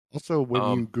Also, when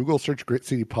you Google search Grit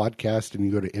City Podcast and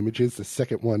you go to images, the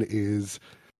second one is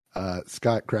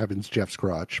Scott Gravin's Jeff's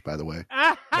crotch, by the way.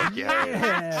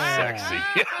 Sexy.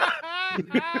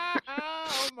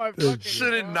 Oh, my fucking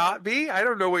Should it not be? I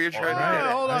don't know what you're trying to get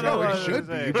at. Hold on, No, hold it on. should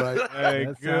be, but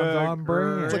That sounds on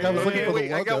brand. It's like I was looking for the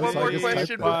Wait, I got logo, one so I more just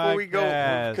question typed before we go,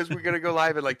 Podcast. because we're going to go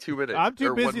live in like 2 minutes. I'm too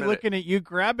or 1 busy minute. looking at you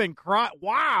grabbing crotch.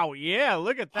 Wow, yeah,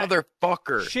 look at that.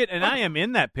 Motherfucker. Shit, and I am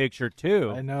in that picture,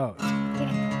 too. I know.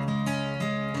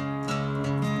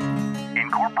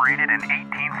 Incorporated in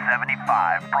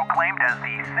 1875, proclaimed as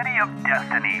the City of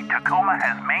Destiny, Tacoma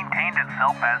has maintained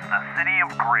itself as the City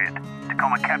of Grit.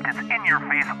 Tacoma kept its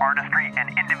in-your-face artistry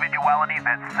and individuality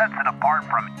that sets it apart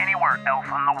from anywhere else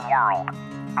in the world.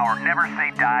 Our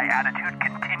never-say-die attitude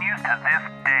continues to this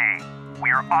day.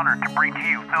 We are honored to bring to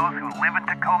you those who live in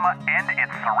Tacoma and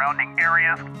its surrounding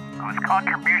areas, whose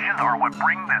contributions are what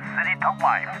bring this city to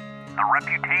life. The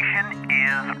reputation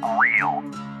is real.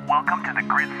 Welcome to the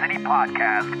Grit City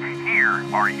Podcast. Here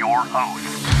are your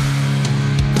hosts.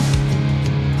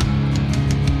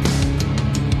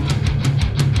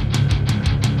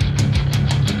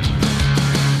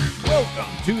 Welcome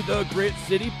to the Grit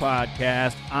City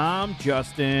Podcast. I'm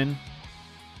Justin.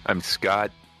 I'm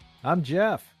Scott. I'm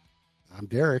Jeff. I'm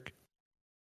Derek.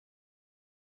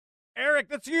 Eric,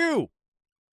 that's you.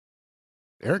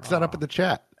 Eric's not up in the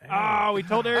chat. Oh, we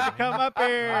told Eric to come up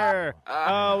here.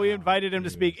 Oh, we invited him to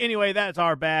speak. Anyway, that's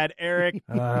our bad, Eric.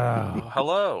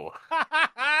 Hello.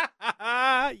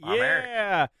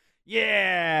 Yeah.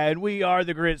 Yeah. And we are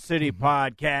the Grit City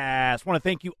Podcast. Want to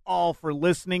thank you all for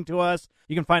listening to us.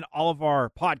 You can find all of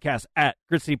our podcasts at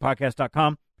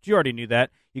gritcitypodcast.com. But you already knew that.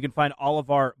 You can find all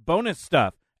of our bonus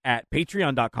stuff at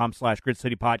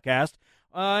patreon.com/gritcitypodcast.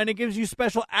 And it gives you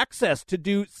special access to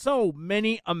do so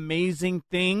many amazing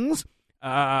things,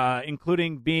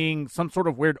 including being some sort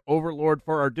of weird overlord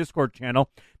for our Discord channel.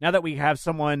 Now that we have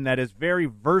someone that is very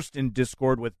versed in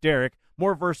Discord with Derek,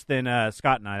 more versed than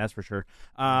Scott and I, that's for sure.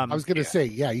 I was going to say,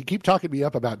 you keep talking me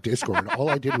up about Discord. All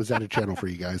I did was add a channel for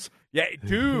you guys. Yeah,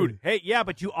 dude. Hey, yeah,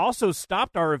 but you also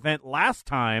stopped our event last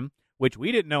time, which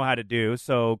we didn't know how to do,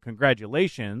 so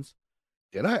congratulations.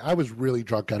 Did I? I was really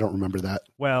drunk. I don't remember that.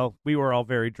 Well, we were all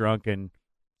very drunk and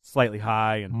slightly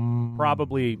high and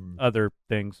probably other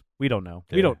things. We don't know.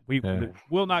 Yeah, We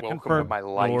will not Welcome confirm to my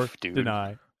life, or dude.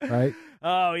 deny. Right?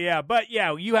 Oh, yeah. But,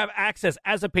 yeah, you have access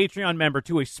as a Patreon member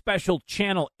to a special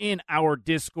channel in our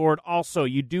Discord. Also,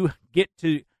 you do get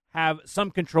to have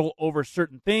some control over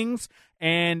certain things.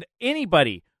 And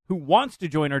anybody who wants to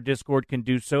join our Discord can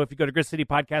do so. If you go to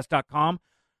gritcitypodcast.com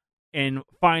and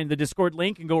find the Discord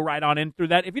link and go right on in through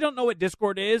that. If you don't know what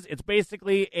Discord is, it's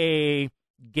basically a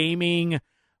gaming...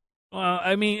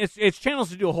 it's channels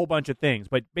to do a whole bunch of things,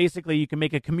 but basically you can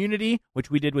make a community, which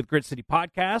we did with Grit City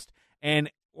Podcast, and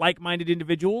like-minded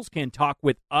individuals can talk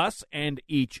with us and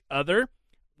each other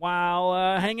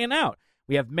while hanging out.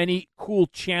 We have many cool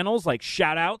channels like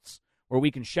shout-outs, where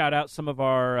we can shout out some of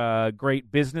our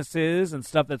great businesses and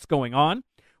stuff that's going on.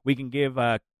 We can give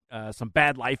some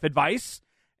bad life advice.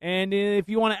 And if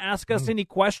you want to ask us any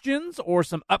questions or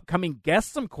some upcoming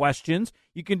guests some questions,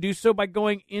 you can do so by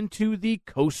going into the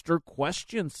Coaster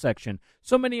Questions section.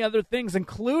 So many other things,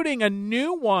 including a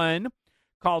new one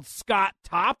called Scott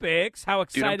Topics. How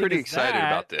exciting Dude, I'm pretty is excited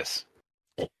that? about this.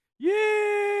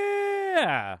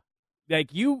 Yeah.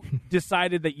 Like, you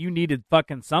decided that you needed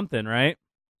fucking something, right?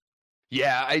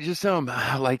 Yeah, I just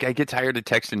I get tired of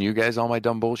texting you guys all my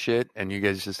dumb bullshit, and you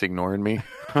guys just ignoring me.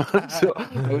 So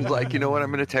I was like, you know what?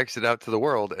 I'm going to text it out to the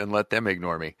world and let them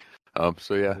ignore me. I'm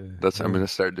going to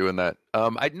start doing that.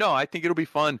 I think it'll be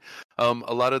fun. A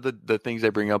lot of the things I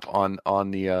bring up on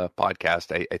the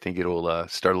podcast, I think it'll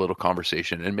start a little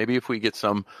conversation, and maybe if we get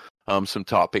some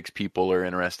topics people are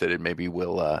interested in, maybe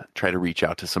we'll try to reach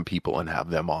out to some people and have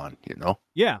them on.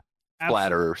 Yeah.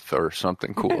 Flat Earth or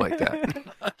something cool like that.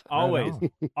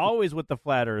 Always with the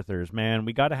flat earthers, man.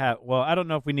 We got to have. Well, I don't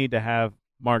know if we need to have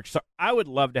Mark. I would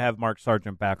love to have Mark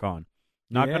Sargent back on.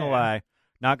 Not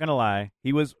gonna lie.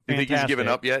 He was fantastic. You think he's given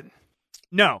up yet?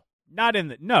 No, not in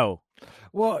the no.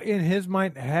 Well, in his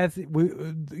mind,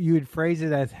 you would phrase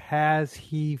it as, has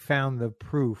he found the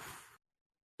proof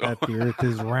that the Earth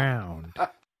is round?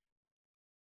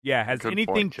 Yeah. Has Good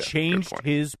anything point, Jeff. changed Good point.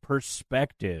 his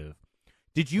perspective?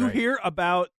 Did you Right. hear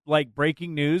about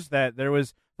breaking news that there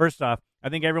was? First off, I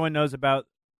think everyone knows about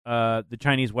the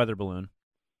Chinese weather balloon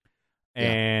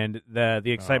and the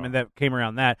excitement that came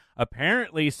around that.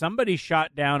 Apparently, somebody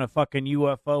shot down a fucking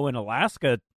UFO in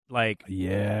Alaska.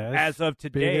 As of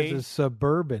today, big as a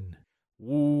Suburban.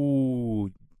 Ooh,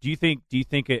 do you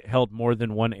think it held more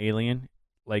than one alien?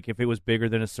 Like if it was bigger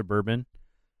than a Suburban?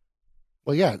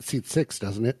 Well, yeah, it seats 6,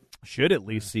 doesn't it? Should at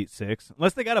least seat 6,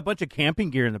 unless they got a bunch of camping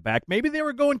gear in the back. Maybe they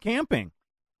were going camping.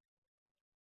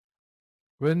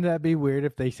 Wouldn't that be weird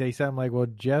if they say something like, well,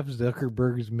 Jeff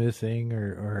Zuckerberg's missing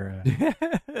or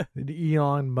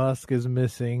Elon Musk is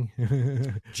missing?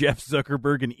 Jeff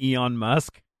Zuckerberg and Elon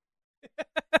Musk.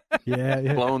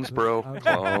 Yeah. Clones, bro.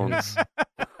 Clones.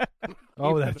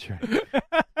 Oh, that's right.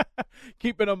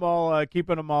 keeping them all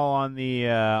on the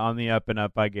up and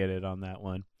up. I get it on that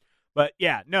one. But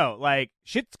yeah, no, like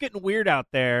shit's getting weird out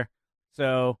there.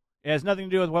 So it has nothing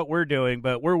to do with what we're doing,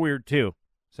 but we're weird too.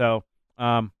 So,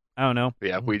 I don't know.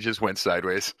 Yeah, we just went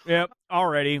sideways. Yep,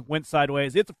 already went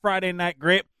sideways. It's a Friday night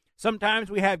grip. Sometimes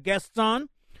we have guests on.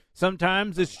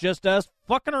 Sometimes it's just us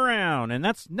fucking around, and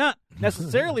that's not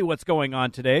necessarily what's going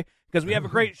on today because we have a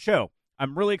great show.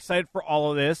 I'm really excited for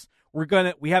all of this.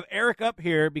 We have Eric up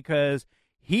here because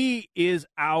he is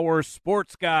our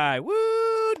sports guy. Woo!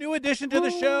 New addition to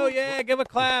the show. Yeah, give a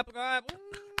clap. Woo!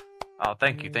 Oh,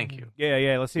 thank you.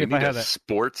 Yeah. Let's see if I have that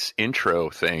sports intro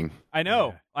thing. I know.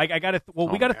 Yeah. Like I got to.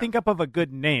 We got to think up of a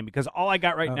good name because all I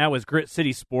got right now is Grit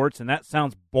City Sports, and that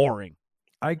sounds boring.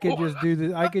 I could just do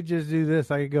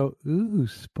this. I could go, ooh,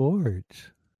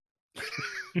 sports.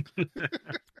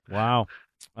 Wow.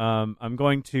 I'm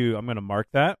going to mark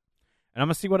that, and I'm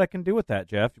gonna see what I can do with that.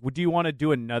 Jeff, do you want to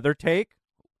do another take?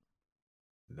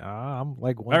 Nah, I'm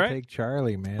like one take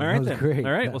Charlie, man. All right, that was then. great.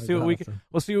 All right, That we'll see what awesome.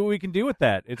 we'll see what we can do with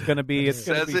that. It's gonna be. It's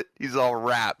gonna Says be. it. He's all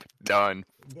wrapped. Done.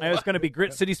 It's gonna be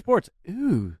Grit City Sports.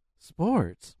 Ooh,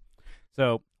 sports.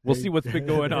 So we'll see what's been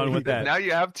going on with that. Now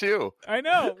you have two. I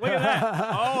know. Look at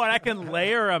that. Oh, and I can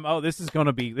layer them. Oh, this is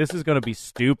gonna be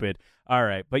stupid. All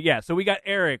right, but yeah. So we got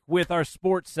Eric with our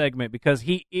sports segment because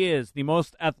he is the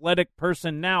most athletic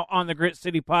person now on the Grit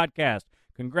City podcast.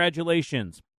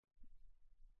 Congratulations.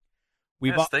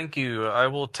 Yes, thank you. I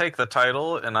will take the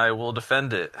title and I will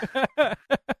defend it.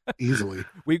 Easily.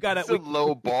 We've got It's a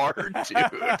low bar, dude.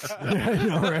 I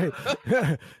know,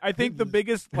 right? I think the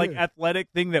biggest athletic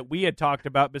thing that we had talked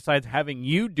about, besides having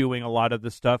you doing a lot of the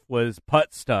stuff, was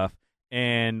putt stuff,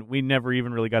 and we never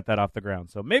even really got that off the ground.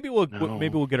 So maybe we'll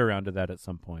get around to that at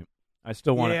some point. I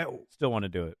still want to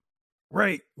do it.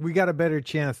 Right. We got a better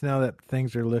chance now that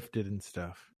things are lifted and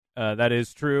stuff. That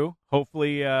is true.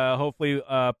 Hopefully,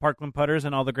 Parkland Putters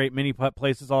and all the great mini putt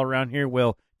places all around here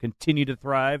will continue to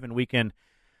thrive, and we can,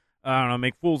 I don't know,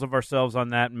 make fools of ourselves on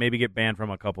that and maybe get banned from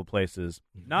a couple places.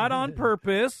 Not on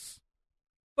purpose,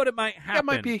 but it might happen. That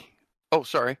might be. Oh,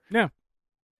 sorry. Yeah.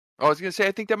 I was going to say,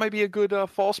 I think that might be a good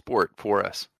fall sport for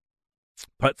us.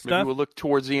 Putt stuff? Maybe we'll look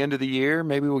towards the end of the year.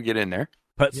 Maybe we'll get in there.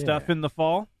 Putt stuff in the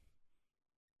fall?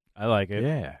 I like it.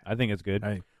 Yeah. I think it's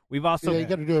good. We've also you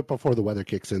got to do it before the weather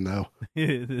kicks in, though.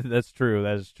 That's true.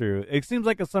 That is true. It seems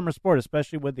like a summer sport,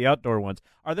 especially with the outdoor ones.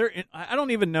 Are there? I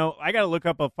don't even know. I got to look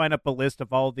up. Find up a list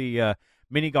of all the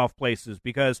mini golf places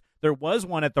because there was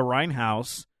one at the Rhine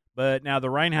House, but now the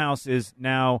Rhine House is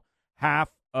now half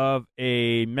of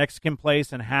a Mexican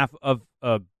place and half of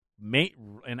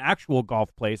an actual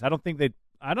golf place. I don't think they.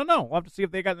 I don't know. We'll have to see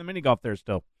if they got the mini golf there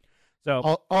still.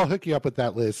 So I'll hook you up with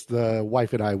that list. The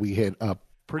wife and I, we hit up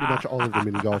pretty much all of the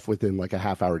mini golf within like a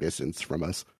half-hour distance from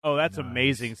us. Oh, that's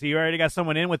amazing. So you already got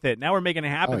someone in with it. Now we're making it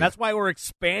happen. Oh, yeah. That's why we're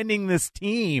expanding this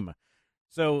team.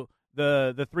 So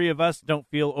the three of us don't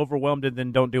feel overwhelmed and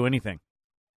then don't do anything,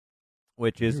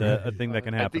 which is a thing that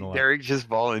can happen I think a lot. Derek just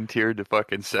volunteered to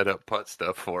fucking set up putt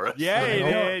stuff for us. Yeah, he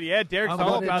did. Yeah, Derek's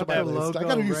all about that. I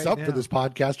got to do something for this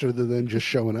podcast other than just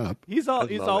showing up. He's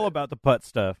all about the putt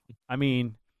stuff. I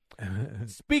mean,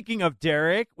 speaking of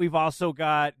Derek, we've also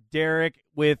got Derek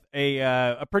with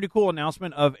a pretty cool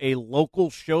announcement of a local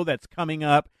show that's coming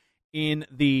up in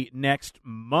the next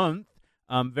month.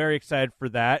 I'm very excited for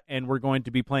that, and we're going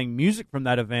to be playing music from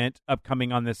that event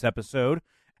upcoming on this episode.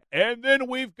 And then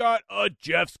we've got a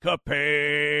Jeff's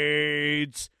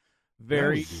Capades.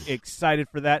 Very excited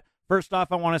for that. First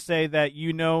off, I want to say that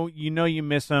you know you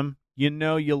miss him. You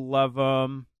know you love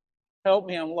him. Help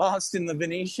me, I'm lost in the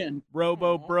Venetian.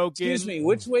 Robo broken. Excuse me,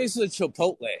 which way's the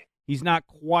Chipotle? He's not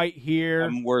quite here.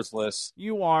 I'm worthless.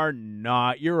 You are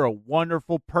not. You're a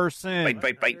wonderful person.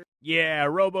 Bite. Yeah,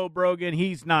 Robo Brogan,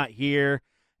 he's not here.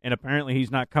 And apparently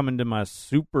he's not coming to my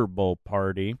Super Bowl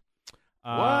party.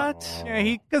 What?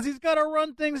 Yeah, because he's got to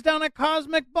run things down at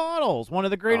Cosmic Bottles, one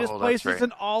of the greatest places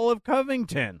in all of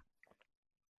Covington.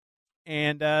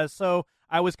 And so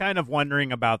I was kind of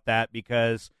wondering about that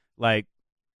because, like,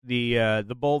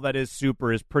 the bowl that is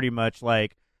Super is pretty much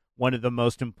like one of the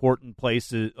most important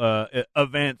places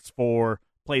events for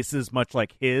places much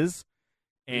like his.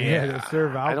 And to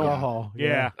serve alcohol.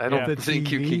 I don't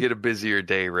think you can get a busier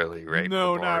day, really, right?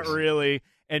 No, for not bars. really.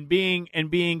 and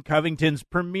being Covington's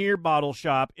premier bottle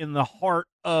shop in the heart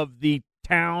of the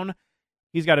town,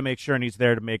 he's got to make sure and he's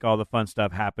there to make all the fun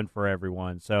stuff happen for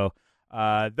everyone. So,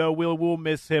 though we'll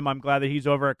miss him, I'm glad that he's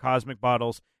over at Cosmic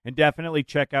Bottles, and definitely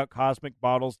check out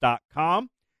CosmicBottles.com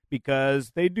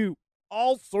because they do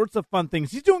all sorts of fun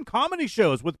things. He's doing comedy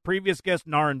shows with previous guest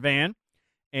Narin Van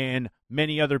and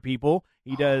many other people.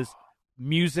 He does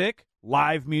music,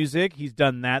 live music. He's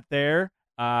done that there.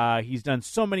 He's done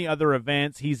so many other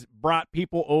events. He's brought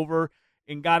people over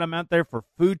and got them out there for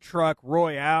food truck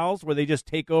royales where they just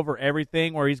take over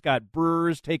everything, where he's got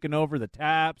brewers taking over the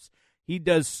taps. He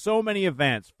does so many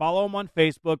events. Follow him on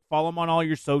Facebook. Follow him on all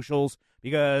your socials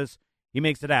because he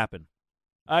makes it happen.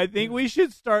 I think we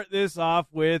should start this off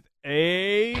with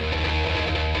a...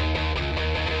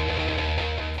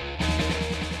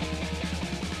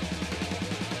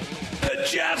 The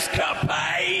Jeff's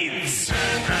Capades!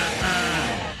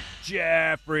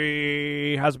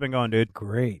 Jeffrey, how's it been going, dude?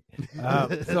 Great.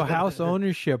 So House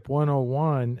Ownership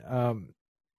 101,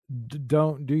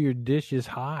 don't do your dishes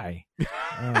high.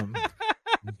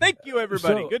 Thank you,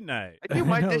 everybody. So- Good night. I do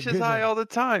my I know, dishes good high night. all the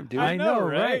time, dude. I know,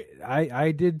 right?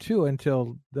 I did too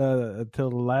until the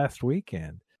last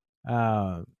weekend.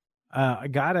 I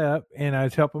got up and I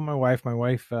was helping my wife. My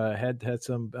wife had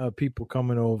some people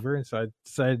coming over, and so I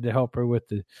decided to help her with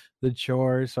the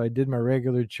chores. So I did my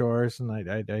regular chores, and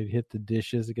I hit the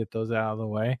dishes to get those out of the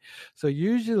way. So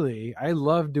usually I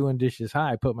love doing dishes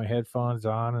high. I put my headphones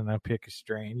on and I pick a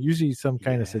strain, usually some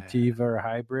kind of sativa or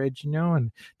hybrid,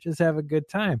 and just have a good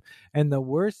time. And the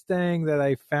worst thing that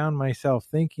I found myself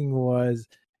thinking was,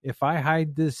 if I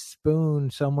hide this spoon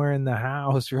somewhere in the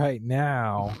house right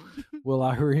now, will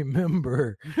I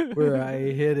remember where I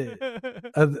hid it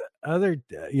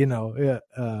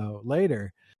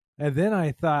later? And then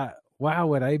I thought, wow,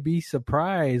 would I be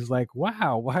surprised? Like,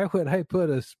 wow, why would I put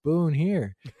a spoon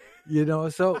here?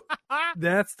 So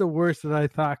that's the worst that I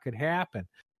thought could happen.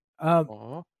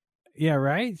 Yeah,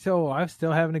 right. So I'm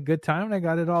still having a good time, and I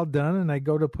got it all done. And I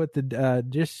go to put the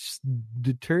dish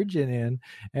detergent in,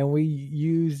 and we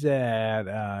use that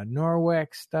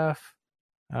Norwex stuff.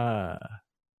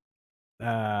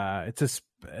 It's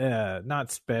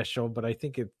not special, but I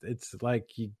think it's like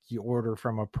you order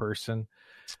from a person.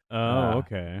 Oh,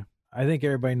 okay. I think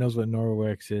everybody knows what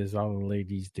Norwex is. All the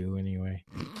ladies do anyway.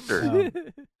 Sure.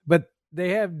 But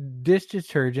they have dish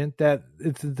detergent that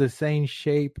it's the same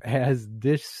shape as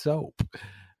dish soap,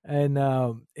 and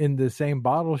in the same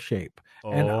bottle shape.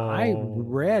 And I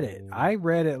read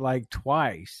it like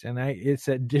twice, and it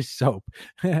said dish soap.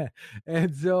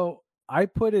 And so I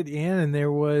put it in, and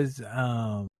there was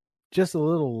just a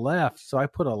little left, so I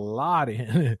put a lot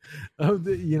in.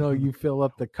 You fill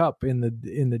up the cup in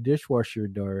the dishwasher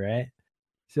door, right?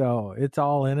 So it's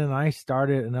all in, and I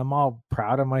started, and I'm all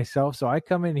proud of myself. So I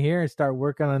come in here and start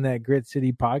working on that Grit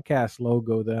City podcast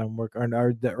logo that I'm working on,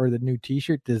 or the new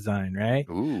T-shirt design, right?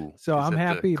 Ooh. So is I'm it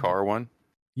happy. The car one?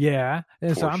 Yeah,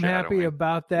 and so I'm happy Foreshadowing.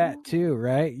 about that too,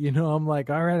 right? I'm like,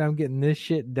 all right, I'm getting this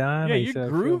shit done. Yeah, I you're said I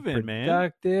feel grooving, man.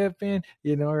 productive, and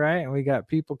right? And we got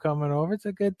people coming over. It's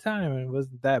a good time, and it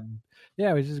wasn't that.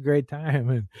 Yeah, it was just a great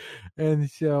time, and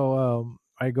so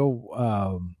I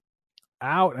go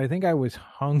out. I think I was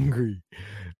hungry,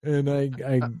 and I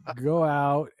go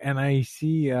out and I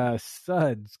see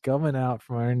suds coming out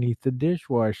from underneath the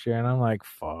dishwasher, and I'm like,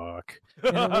 fuck.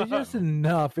 And it was just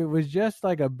enough. It was just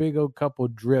like a big old couple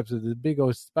drips. It was a big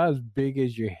old, about as big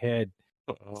as your head,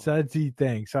 sudsy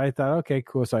thing. So I thought, okay,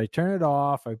 cool. So I turn it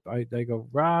off. I go,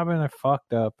 Robin, I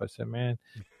fucked up. I said, man.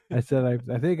 I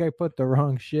think I put the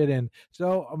wrong shit in.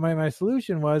 So my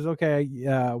solution was, okay,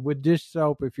 with dish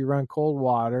soap, if you run cold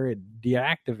water, it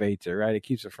deactivates it, right? It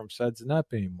keeps it from sudsing up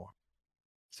anymore.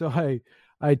 So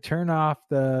I turn off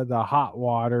the hot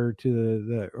water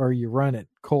to or you run it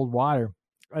cold water.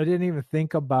 I didn't even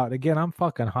think about, again, I'm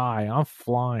fucking high. I'm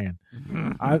flying.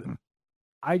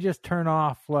 I just turn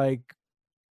off, like,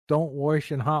 don't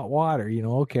wash in hot water,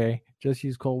 okay. Just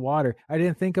use cold water. I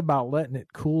didn't think about letting it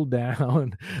cool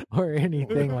down or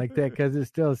anything like that because it's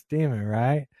still steaming,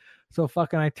 right? So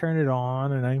fucking I turn it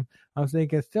on, and I'm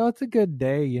thinking still it's a good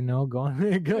day,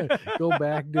 going go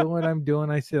back doing what I'm doing.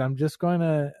 I said I'm just going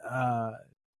to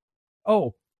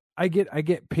I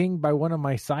get pinged by one of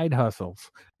my side hustles,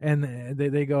 and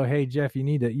they go, hey Jeff, you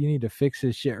need to fix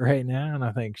this shit right now. And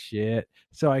I think, shit.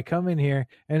 So I come in here,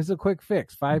 and it's a quick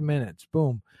fix, 5 minutes,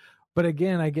 boom. But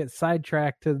again, I get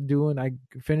sidetracked to I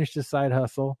finish the side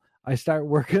hustle. I start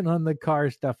working on the car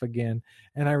stuff again.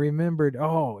 And I remembered,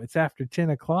 oh, it's after 10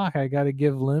 o'clock. I got to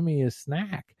give Lemmy a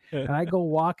snack. And I go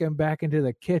walking back into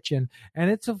the kitchen, and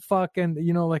it's a fucking,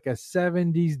 like a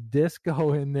 70s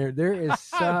disco in there. There is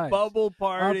suds. Bubble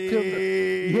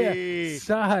party.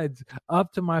 Suds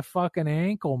up to my fucking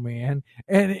ankle, man.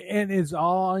 And it's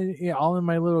all in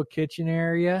my little kitchen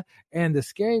area. And the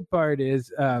scary part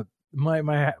is,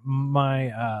 my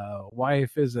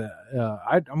wife is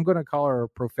I'm going to call her a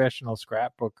professional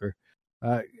scrapbooker.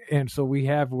 And so we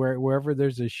have wherever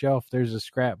there's a shelf, there's a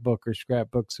scrapbook or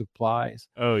scrapbook supplies.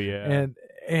 Oh yeah.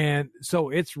 And so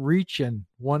it's reaching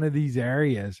one of these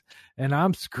areas, and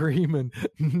I'm screaming,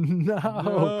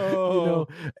 no.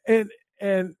 And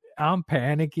I'm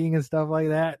panicking and stuff like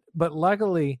that. But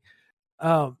luckily,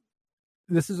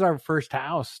 this is our first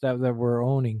house that we're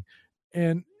owning,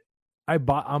 and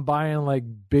I'm buying like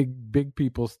big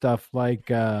people stuff like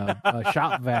a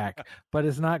shop vac, but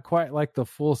it's not quite like the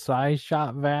full size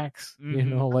shop vacs,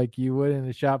 like you would in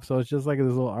the shop. So it's just like this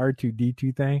little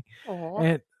R2D2 thing. Aww.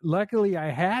 And luckily I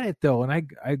had it though, and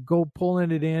I go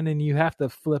pulling it in, and you have to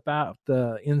flip out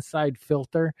the inside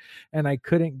filter, and I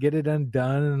couldn't get it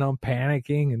undone, and I'm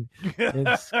panicking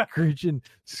and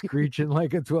screeching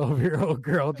like a 12-year-old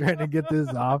girl trying to get this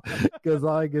off, because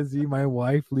all I can see my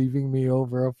wife leaving me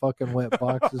over a fucking wet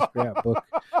box of scrapbook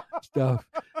stuff.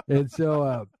 And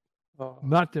so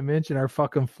not to mention our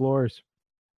fucking floors.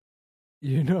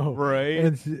 Right?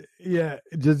 And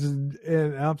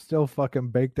and I'm still fucking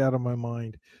baked out of my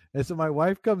mind. And so my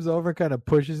wife comes over, kind of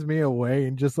pushes me away,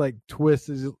 and just like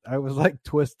twists. I was like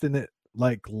twisting it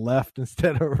like left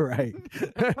instead of right.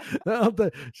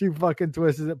 She fucking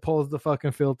twists it, pulls the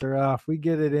fucking filter off. We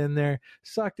get it in there,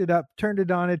 sucked it up, turned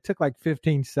it on. It took like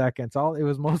 15 seconds. It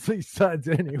was mostly suds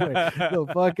anyway.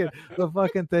 The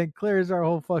fucking thing clears our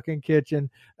whole fucking kitchen.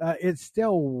 It's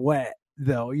still wet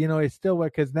though, it's still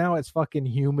wet because now it's fucking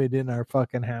humid in our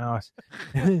fucking house.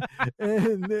 and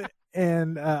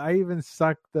I even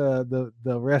sucked the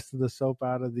rest of the soap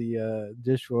out of the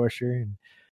dishwasher,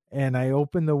 and I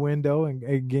opened the window and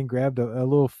again grabbed a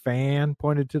little fan,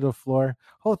 pointed to the floor.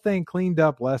 Whole thing cleaned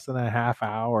up less than a half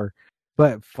hour.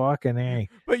 But fucking A.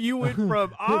 But you went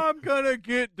from I'm gonna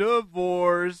get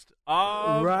divorced.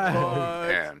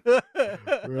 Right. Right.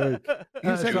 You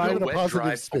just had to give it a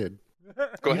positive spin.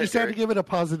 Go ahead, you just had to give it a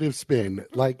positive spin.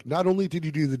 Like, not only did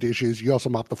you do the dishes, you also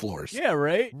mopped the floors. Yeah,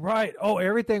 right? Right. Oh,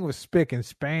 everything was spick and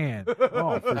span.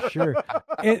 Oh, for sure.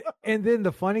 And then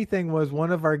the funny thing was,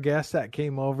 one of our guests that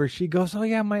came over, she goes, oh,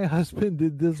 yeah, my husband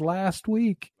did this last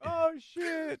week. Oh,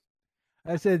 shit.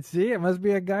 I said, see, it must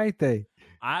be a guy thing.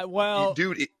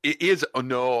 Dude, it is.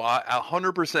 No,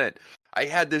 100%. I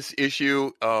had this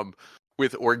issue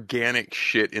with organic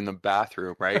shit in the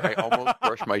bathroom, right? I almost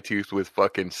brushed my teeth with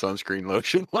fucking sunscreen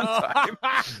lotion one time.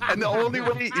 And the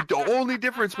only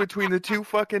difference between the two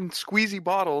fucking squeezy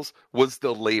bottles was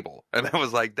the label. And I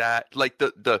was like,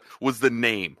 was the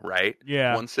name, right?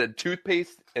 Yeah. One said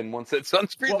toothpaste and one said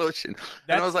sunscreen lotion.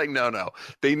 And I was like, no.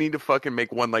 They need to fucking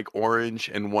make one like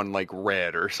orange and one like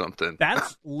red or something.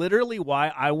 That's literally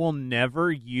why I will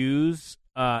never use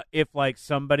if like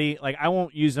somebody, like, I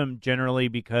won't use them generally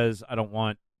because I don't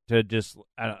want to just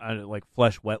like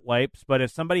flush wet wipes. But if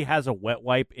somebody has a wet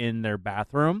wipe in their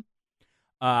bathroom,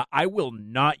 I will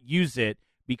not use it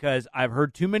because I've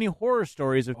heard too many horror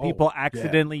stories of people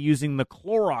accidentally using the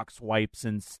Clorox wipes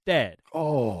instead.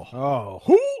 Oh,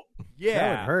 yeah,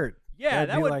 that would hurt. Yeah,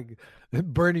 that would like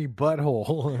Bernie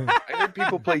butthole. I heard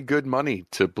people play good money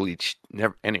to bleach.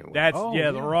 Never anyway. That's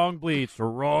the wrong bleach, the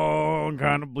wrong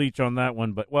kind of bleach on that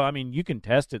one. But well, I mean, you can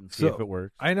test it and see if it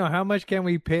works. I know. How much can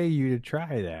we pay you to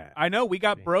try that? I know. We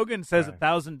got Brogan says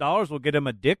 $1,000 will get him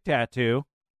a dick tattoo,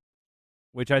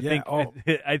 which I think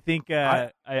I think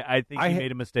he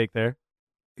made a mistake there.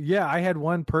 Yeah, I had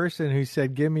one person who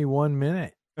said, "Give me 1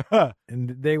 minute."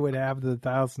 And they would have the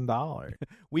 $1,000.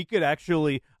 We could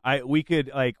actually, we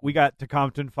got to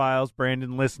Compton Files.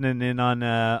 Brandon listening in on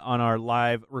our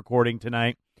live recording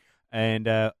tonight,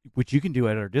 and which you can do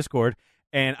at our Discord.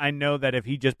 And I know that if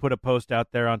he just put a post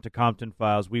out there onto Compton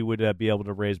Files, we would be able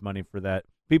to raise money for that.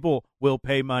 People will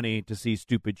pay money to see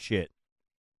stupid shit,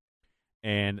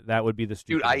 and that would be the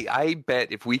stupid. Dude, I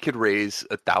bet if we could raise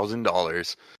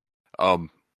 $1,000,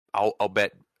 I'll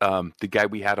bet the guy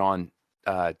we had on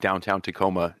downtown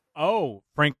Tacoma. Oh,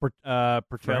 Frank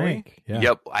Pertelli? Yeah.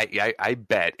 Yep. I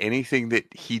bet anything that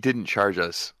he didn't charge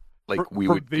us, like we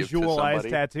would visualize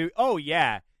give to tattoo. Oh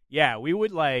yeah. Yeah. We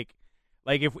would like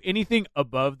if anything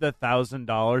above the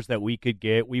 $1,000 that we could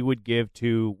get, we would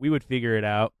figure it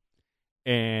out.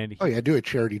 And do a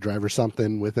charity drive or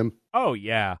something with him. Oh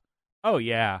yeah.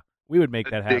 We would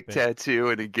make that happen. Dick tattoo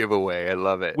and a giveaway. I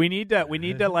love it. We need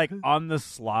to like on the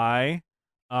sly,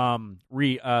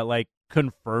 like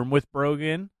confirm with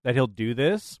Brogan that he'll do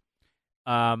this.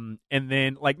 And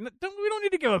then like we don't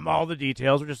need to give him all the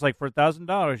details. We're just like, for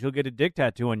 $1,000, you'll get a dick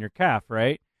tattoo on your calf,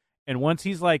 right? And once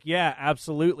he's like, yeah,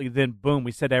 absolutely, then boom,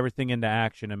 we set everything into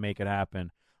action and make it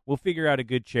happen. We'll figure out a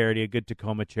good charity, a good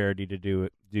Tacoma charity to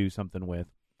do something with.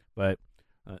 But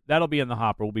that'll be in the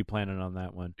hopper. We'll be planning on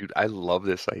that one. Dude, I love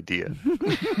this idea.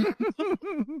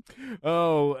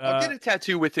 I'll get a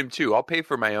tattoo with him too. I'll pay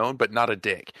for my own, but not a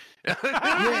dick. Something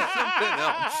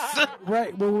else.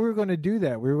 Right. Well, we were going to do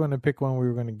that. We were going to pick one we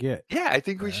were going to get. Yeah, I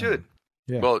think we should.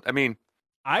 Yeah. Well, I mean,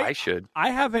 I should.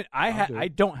 I haven't. I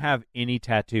don't have any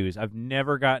tattoos. I've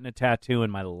never gotten a tattoo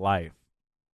in my life.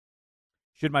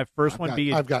 Should my first one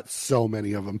be? I've got so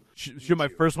many of them. Should my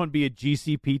first one be a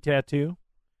GCP tattoo?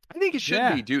 I think it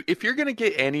should be, dude. If you're gonna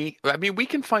get any, I mean, we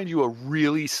can find you a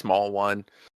really small one.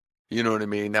 You know what I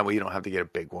mean? That way you don't have to get a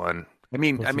big one. I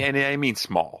mean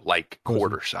small, like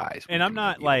quarter size. And I'm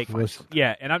not like,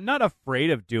 and I'm not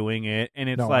afraid of doing it. And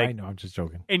it's like, I know, I'm just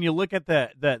joking. And you look at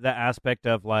the aspect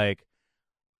of like,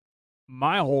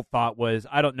 my whole thought was,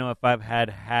 I don't know if I've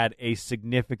had a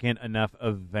significant enough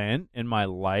event in my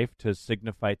life to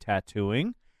signify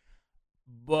tattooing,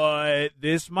 but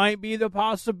this might be the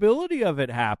possibility of it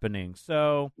happening.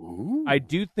 So I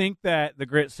do think that the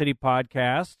Grit City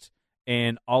podcast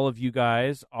and all of you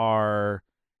guys are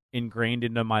ingrained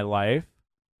into my life.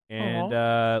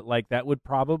 And like that would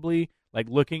probably, like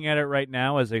looking at it right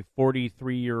now as a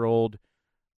 43-year-old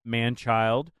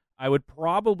man-child, I would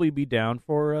probably be down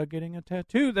for getting a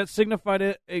tattoo that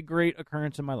signified a great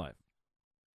occurrence in my life.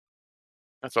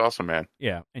 That's awesome, man.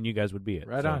 Yeah, and you guys would be it.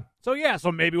 Right on. So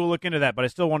maybe we'll look into that, but I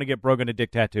still want to get Brogan a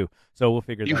dick tattoo, so we'll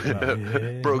figure that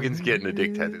out. Brogan's getting a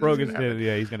dick tattoo.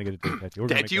 He's going to get a dick tattoo.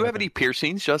 Do you have any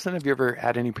piercings, Justin? Have you ever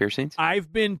had any piercings?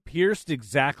 I've been pierced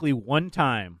exactly one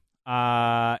time,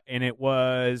 and it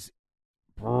was,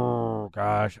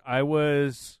 I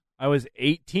was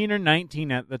 18 or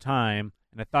 19 at the time,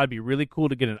 and I thought it'd be really cool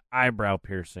to get an eyebrow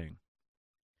piercing.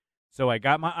 So I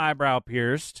got my eyebrow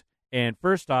pierced, and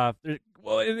first off,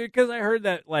 because I heard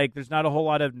that like there's not a whole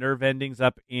lot of nerve endings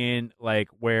up in like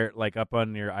where like up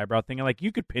on your eyebrow thing, and like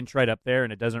you could pinch right up there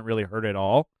and it doesn't really hurt at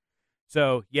all.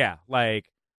 So yeah, like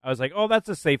I was like, oh, that's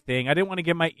a safe thing. I didn't want to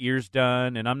get my ears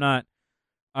done, and I'm not.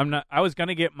 I was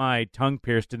gonna get my tongue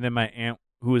pierced, and then my aunt,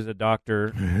 who is a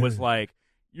doctor, was like,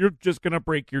 "You're just gonna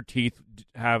break your teeth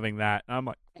having that." And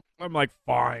I'm like,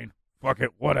 fine, fuck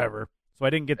it, whatever. So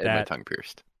I didn't get that. My tongue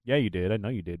pierced. Yeah, you did. I know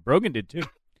you did. Brogan did too.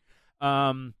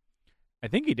 I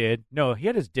think he did. No, he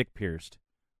had his dick pierced,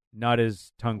 not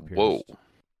his tongue pierced. Whoa.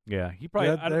 Yeah, he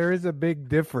probably. There is a big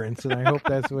difference, and I hope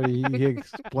that's what he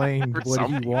explained. What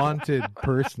he wanted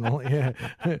personally. Yeah.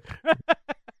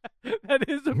 That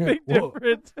is a big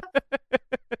difference.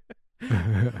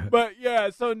 But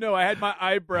yeah, so no, I had my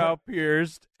eyebrow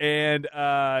pierced, and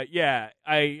I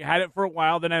had it for a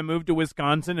while. Then I moved to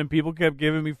Wisconsin, and people kept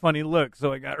giving me funny looks,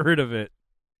 so I got rid of it.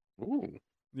 Ooh.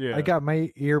 Yeah, I got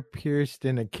my ear pierced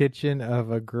in a kitchen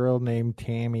of a girl named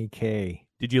Tammy K.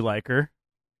 Did you like her?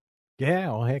 Yeah,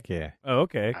 well, heck yeah. Oh,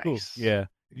 okay, Nice. cool. Yeah,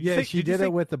 Yeah, she did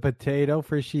it with a potato.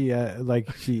 First, she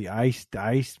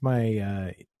iced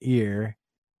my ear,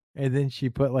 and then she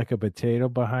put like a potato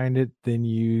behind it. Then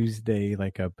used I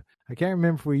can't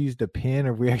remember if we used a pin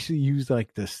or we actually used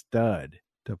like the stud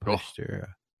to push through.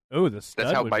 Oh, the stud.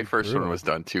 That's how would my be first brutal. one was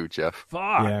done too, Jeff.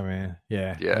 Fuck. Yeah, man.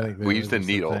 Yeah. Yeah, we used a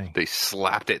needle. They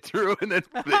slapped it through, and then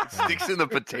it sticks in the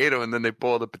potato, and then they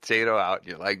pull the potato out. And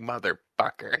you're like,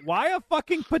 motherfucker. Why a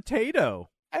fucking potato?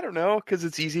 I don't know, because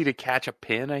it's easy to catch a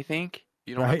pin, I think.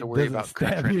 You don't have to worry about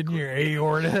stab you in your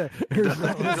aorta.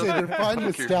 They're fine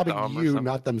with stabbing you,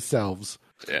 not themselves.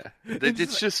 Yeah,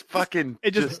 it's just fucking.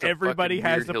 It just everybody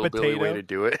has a potato. Way to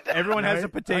do it. Everyone has a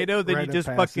potato. Then you just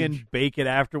fucking bake it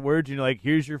afterwards. And you're like,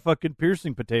 here's your fucking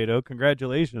piercing potato.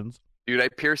 Congratulations. Dude, I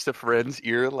pierced a friend's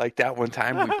ear like that one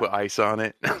time. We put ice on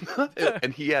it,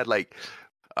 and he had like,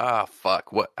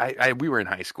 fuck. What? We were in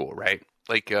high school, right?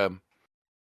 Like,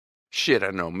 shit, I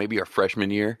don't know, maybe our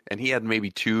freshman year, and he had maybe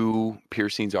 2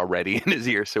 piercings already in his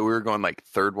ear, so we were going like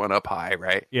third one up high,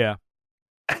 right? Yeah.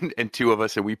 And 2 of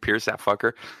us, and we pierce that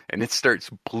fucker, and it starts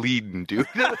bleeding, dude.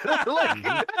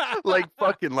 like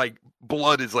fucking like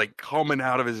blood is like coming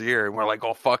out of his ear, and we're like,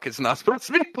 oh fuck, it's not supposed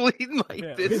to be bleeding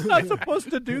like this. It's not supposed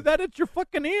to do that. It's your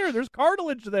fucking ear. There's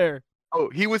cartilage there. Oh,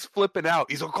 he was flipping out.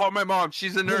 He's like, call my mom.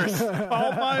 She's a nurse.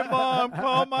 Call my mom.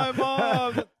 Call my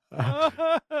mom.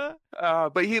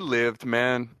 But he lived,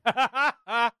 man.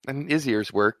 And his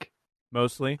ears work.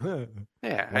 Mostly.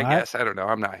 Yeah, I guess. I don't know.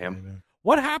 I'm not him.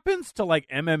 What happens to like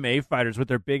MMA fighters with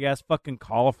their big ass fucking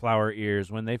cauliflower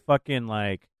ears when they fucking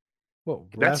like? Well,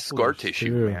 That's scar wrestlers, tissue,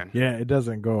 too. man. Yeah, it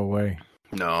doesn't go away.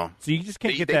 No. So you just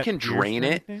can't get They that. can pierced drain or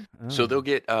it. anything? So Oh. they'll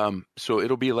get so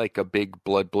it'll be like a big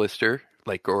blood blister,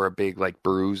 like or a big like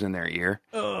bruise in their ear,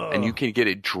 and you can get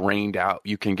it drained out.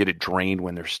 You can get it drained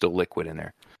when there's still liquid in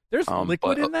there. There's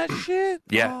liquid in that shit.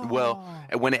 Yeah, well,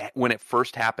 when it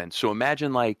first happened. So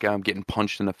imagine like getting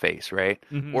punched in the face, right?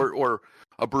 Mhm. Or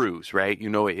a bruise, right? You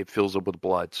know it fills up with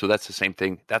blood. So that's the same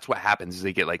thing. That's what happens is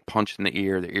they get like punched in the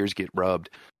ear, their ears get rubbed,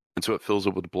 and so it fills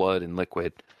up with blood and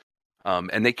liquid.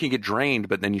 And they can get drained,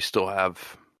 but then you still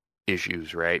have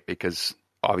issues, right? Because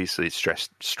obviously it's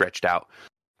stretched out.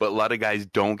 But a lot of guys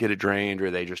don't get it drained, or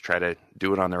they just try to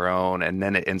do it on their own, and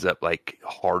then it ends up like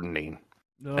hardening.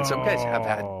 And some guys have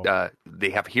had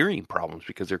they have hearing problems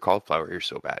because their cauliflower ear is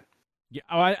so bad.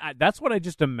 Yeah, that's what I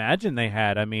just imagined they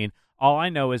had. I mean, all I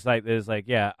know is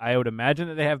yeah, I would imagine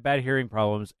that they have bad hearing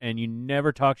problems, and you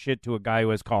never talk shit to a guy who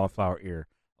has cauliflower ear.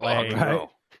 Like, no.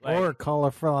 Or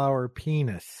cauliflower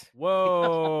penis.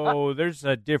 Whoa, there's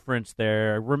a difference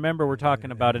there. Remember, we're talking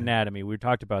about anatomy. We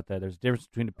talked about that. There's a difference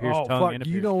between a pierced tongue fuck. and a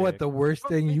You pierced know what dick. the worst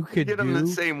thing you could Get them the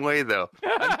same way though.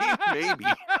 I mean, maybe.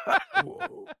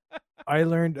 I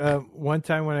learned one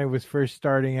time when I was first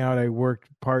starting out, I worked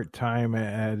part-time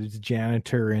as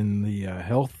janitor in the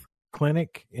health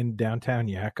clinic in downtown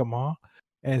Yakima.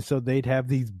 And so they'd have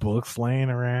these books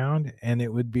laying around, and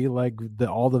it would be like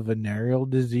all the venereal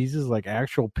diseases, like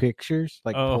actual pictures,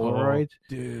 like Polaroids.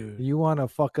 Dude. You want to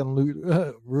fucking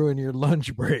ruin your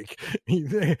lunch break.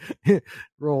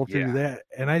 Roll through that.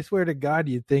 And I swear to God,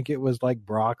 you'd think it was like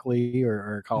broccoli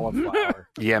or cauliflower.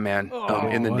 Yeah, man.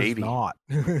 In the Navy, not.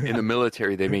 in the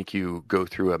military, they make you go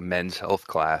through a men's health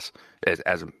class as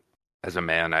a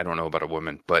man. I don't know about a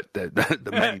woman, but the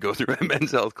men go through a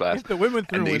men's health class. The women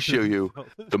through and they women's show you health.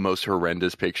 the most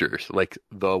horrendous pictures, like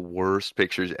the worst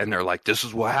pictures, and they're like, "This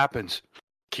is what happens.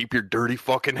 Keep your dirty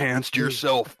fucking hands to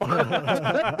yourself."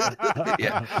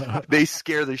 Yeah, they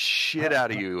scare the shit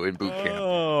out of you in boot camp.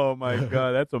 Oh my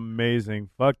god, that's amazing.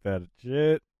 Fuck that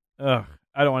shit. Ugh,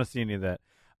 I don't want to see any of that.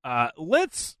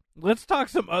 Let's talk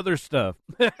some other stuff.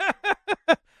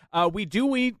 We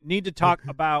need to talk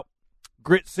about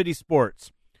Grit City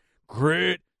Sports.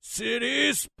 Grit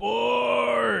City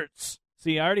Sports.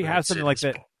 See, I already have something like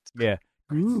that. Yeah.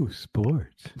 Ooh,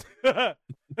 sports. We're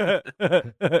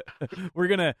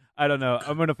gonna, I don't know,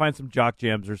 I'm gonna find some jock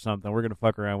jams or something. We're gonna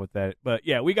fuck around with that. But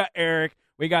yeah, we got Eric.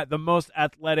 We got the most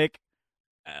athletic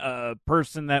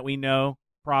person that we know,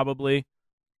 probably.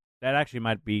 That actually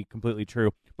might be completely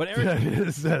true. But Eric,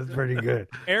 that's pretty good.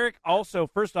 Eric also,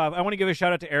 first off, I want to give a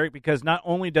shout out to Eric because not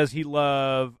only does he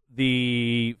love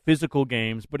the physical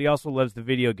games, but he also loves the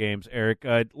video games. Eric,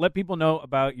 let people know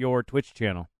about your Twitch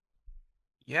channel.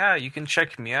 Yeah, you can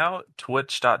check me out,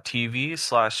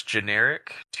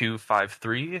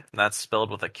 twitch.tv/generic253. That's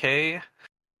spelled with a K.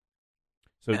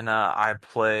 So, and I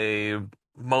play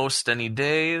most any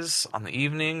days on the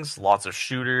evenings, lots of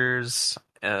shooters,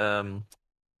 like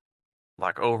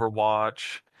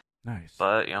Overwatch. Nice.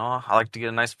 But, I like to get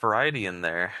a nice variety in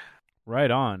there.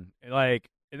 Right on. And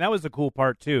that was the cool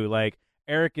part, too. Like,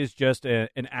 Eric is just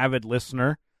an avid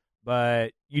listener,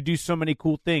 but you do so many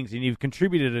cool things, and you've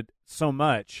contributed so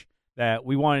much that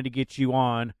we wanted to get you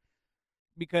on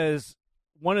because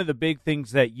one of the big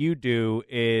things that you do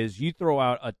is you throw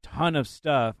out a ton of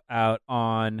stuff out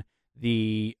on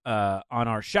the on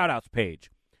our shout-outs page.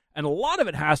 And a lot of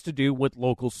it has to do with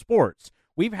local sports.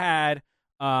 We've had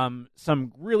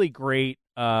some really great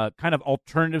kind of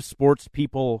alternative sports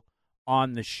people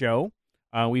on the show.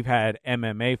 We've had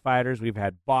MMA fighters, we've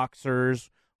had boxers,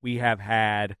 we have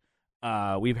had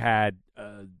the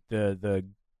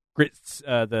Grits,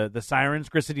 the Sirens,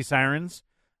 Grit City Sirens,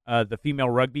 the female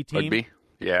rugby team. Rugby,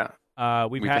 yeah.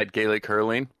 We've had Gaelic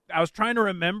hurling. I was trying to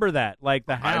remember that, like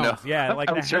the Hounds. I know. Yeah, like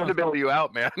I the was trying to bail you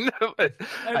out, man.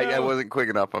 I wasn't quick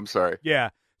enough. I'm sorry.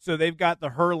 Yeah. So they've got the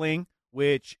hurling,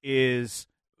 which is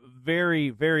very,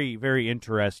 very, very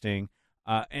interesting.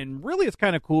 And really, it's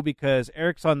kind of cool because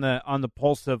Eric's on the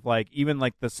pulse of like even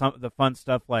like the fun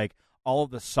stuff, like all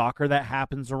of the soccer that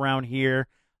happens around here,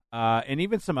 and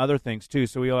even some other things too.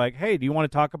 So we were like, hey, do you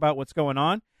want to talk about what's going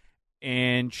on?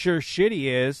 And sure shit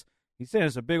he sent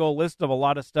us a big old list of a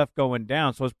lot of stuff going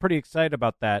down. So I was pretty excited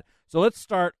about that. So let's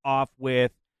start off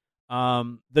with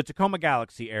the Tacoma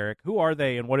Galaxy, Eric. Who are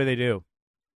they and what do they do?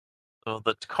 So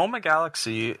the Tacoma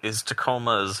Galaxy is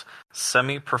Tacoma's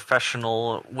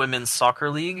semi-professional women's soccer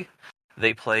league.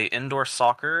 They play indoor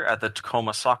soccer at the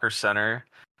Tacoma Soccer Center,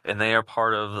 and they are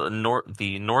part of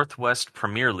the Northwest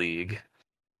Premier League.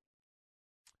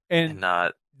 And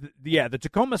the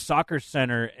Tacoma Soccer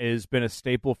Center has been a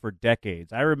staple for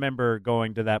decades. I remember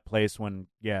going to that place when,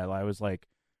 I was like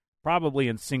probably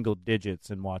in single digits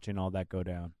and watching all that go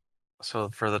down. So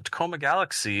for the Tacoma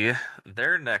Galaxy,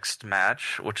 their next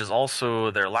match, which is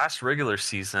also their last regular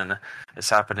season, is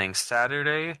happening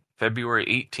Saturday, February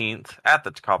 18th at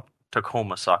the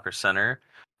Tacoma Soccer Center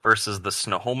versus the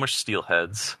Snohomish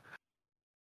Steelheads.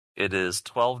 It is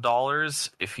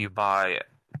 $12 if you buy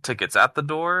tickets at the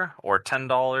door, or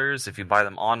 $10 if you buy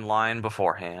them online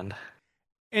beforehand.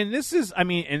 And this is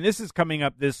coming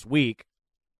up this week,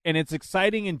 and it's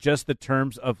exciting in just the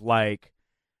terms of like,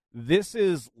 this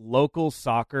is local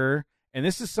soccer, and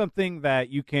this is something that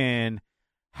you can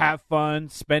have fun,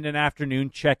 spend an afternoon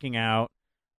checking out,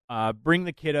 bring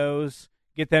the kiddos,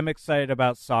 get them excited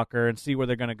about soccer, and see where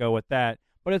they're going to go with that.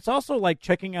 But it's also like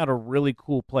checking out a really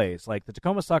cool place. Like the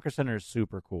Tacoma Soccer Center is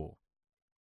super cool.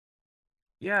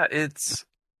 Yeah, it's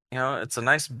a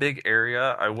nice big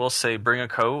area. I will say, bring a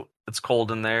coat. It's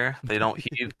cold in there. They don't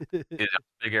heat. It's a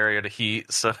big area to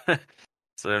heat, so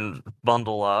then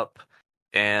bundle up.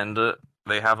 And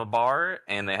they have a bar,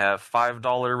 and they have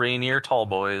 $5 Rainier tall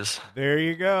boys. There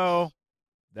you go.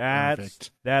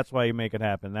 Perfect. That's why you make it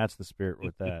happen. That's the spirit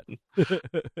with that.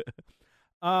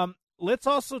 Let's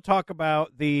also talk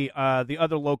about the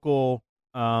other local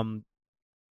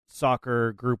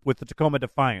soccer group with the Tacoma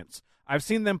Defiance. I've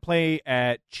seen them play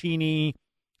at Cheney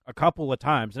a couple of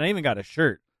times, and I even got a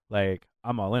shirt. Like,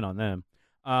 I'm all in on them.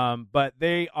 But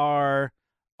they are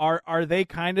they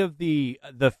kind of the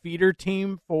feeder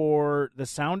team for the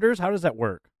Sounders? How does that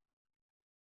work?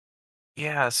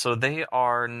 Yeah, so they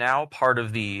are now part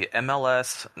of the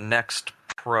MLS Next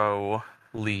Pro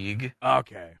League.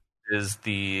 Okay.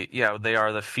 They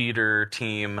are the feeder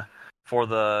team for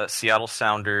the Seattle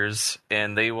Sounders,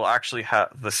 and they will actually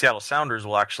the Seattle Sounders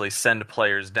will actually send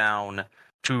players down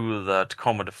to the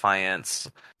Tacoma Defiance.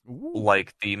 Ooh.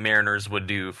 Like the Mariners would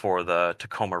do for the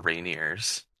Tacoma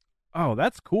Rainiers. Oh,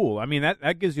 that's cool. I mean,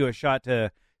 that gives you a shot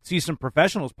to see some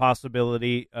professionals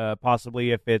possibly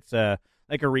if it's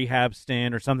like a rehab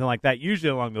stint or something like that, usually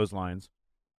along those lines.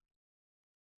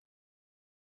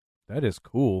 That is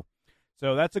cool.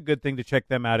 So that's a good thing to check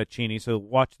them out at Cheney, so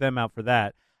watch them out for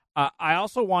that. I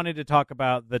also wanted to talk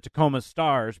about the Tacoma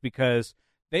Stars because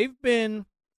they've been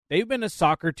a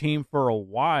soccer team for a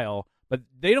while, but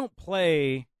they don't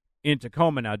play in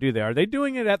Tacoma now, do they? Are they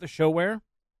doing it at the Showware?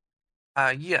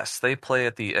 Yes, they play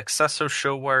at the Accesso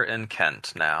Showware in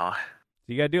Kent now.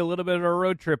 So you got to do a little bit of a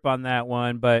road trip on that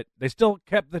one, but they still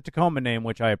kept the Tacoma name,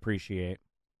 which I appreciate.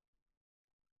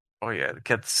 Oh yeah, they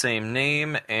kept the same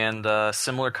name and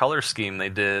similar color scheme they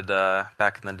did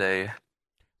back in the day.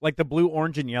 Like the blue,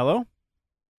 orange, and yellow?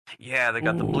 Yeah, they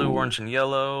got the blue, orange, and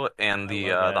yellow, and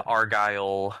the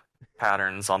Argyle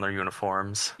patterns on their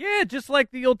uniforms. Yeah, just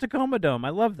like the old Tacoma Dome. I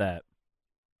love that.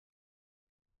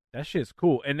 That shit's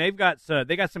cool. And they got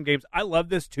some games. I love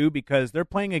this too because they're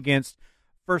playing against,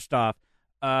 first off,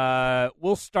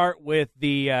 we'll start with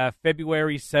the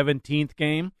February 17th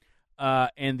game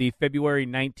and the February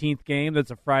 19th game.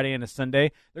 That's a Friday and a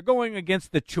Sunday. They're going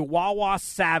against the Chihuahua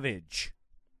Savage.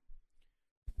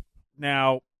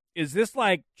 Now, is this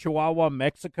like Chihuahua,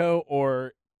 Mexico,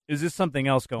 or is this something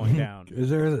else going down? Is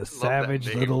there a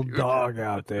savage little dog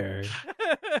out there?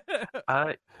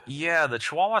 Yeah, the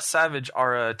Chihuahua Savage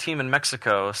are a team in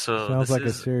Mexico. So sounds like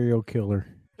a serial killer.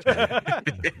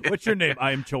 What's your name?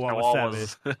 I am Chihuahua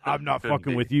Savage. I'm not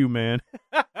fucking with you, man.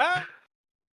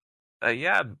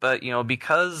 Yeah, but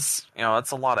because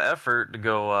it's a lot of effort to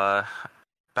go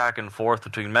back and forth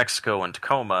between Mexico and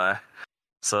Tacoma,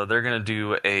 so they're gonna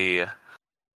do a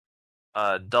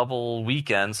double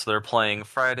weekend. So they're playing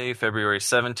Friday, February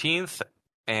 17th,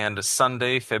 and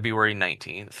Sunday, February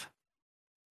 19th,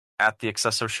 at the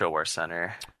Accesso Showware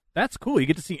Center. That's cool. You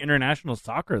get to see international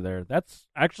soccer there. That's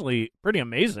actually pretty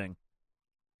amazing.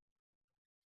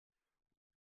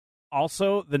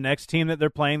 Also, the next team that they're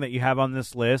playing that you have on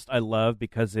this list, I love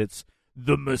because it's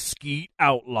the Mesquite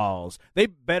Outlaws. They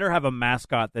better have a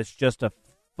mascot that's just a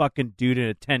fucking dude in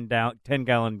a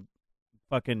 10-gallon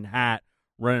fucking hat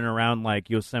running around like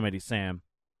Yosemite Sam.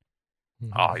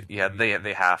 Oh, yeah,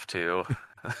 they have to.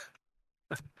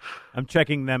 I'm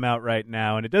checking them out right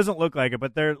now, and it doesn't look like it,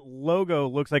 but their logo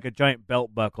looks like a giant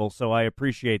belt buckle, so I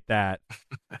appreciate that.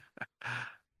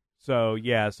 So,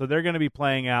 yeah, so they're going to be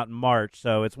playing out in March,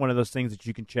 so it's one of those things that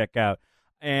you can check out.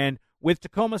 And with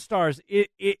Tacoma Stars,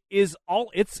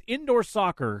 it's indoor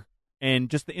soccer and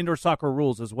just the indoor soccer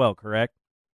rules as well, correct?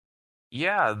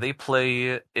 Yeah, they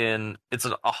play it's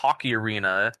a hockey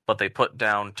arena, but they put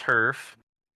down turf,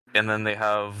 and then they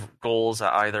have goals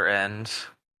at either end.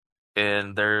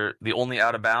 and they're the only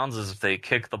out of bounds is if they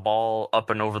kick the ball up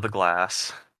and over the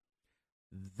glass.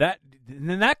 That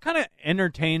kind of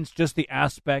entertains just the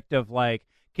aspect of like,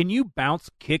 can you bounce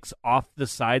kicks off the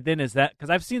side? Then is that because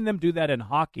I've seen them do that in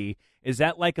hockey? Is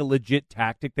that like a legit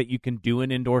tactic that you can do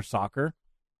in indoor soccer?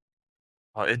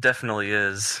 Oh, it definitely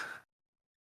is.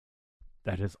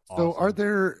 That is awesome. So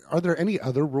are there any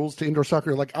other rules to indoor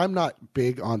soccer? Like, I'm not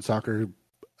big on soccer,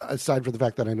 aside from the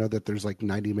fact that I know that there's like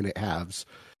 90-minute halves.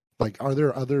 Like, are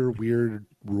there other weird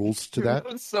rules to that?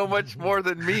 That's so much more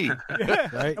than me.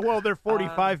 Right? Well, they're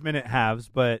 45-minute halves,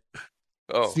 but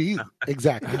Oh, See,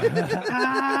 exactly.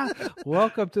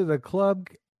 Welcome to the club,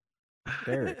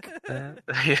 Eric. Yeah.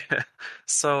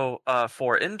 So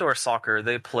for indoor soccer,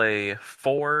 they play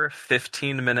 4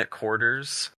 15-minute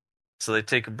quarters. So they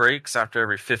take breaks after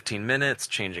every 15 minutes,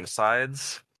 changing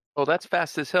sides. oh, that's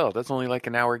fast as hell. That's only like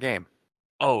an hour game.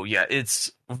 Oh, yeah, it's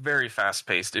very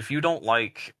fast-paced. If you don't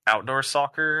like outdoor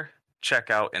soccer, check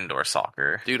out indoor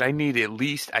soccer. Dude, I need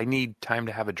time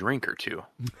to have a drink or two.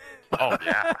 Oh,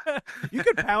 yeah. you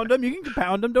can pound them. You can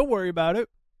pound them. Don't worry about it.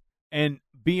 And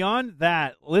beyond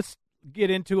that, let's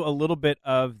get into a little bit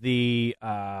of the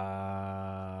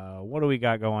what do we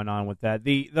got going on with that?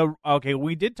 Okay,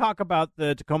 we did talk about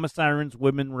the Tacoma Sirens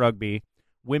women's rugby.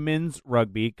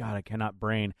 God, I cannot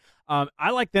brain.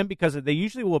 I like them because they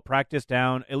usually will practice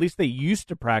down. At least they used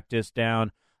to practice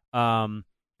down, kind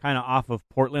of off of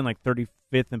Portland, like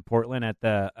 35th and Portland at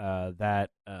the that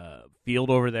field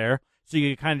over there. So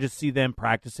you kind of just see them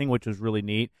practicing, which was really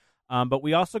neat. But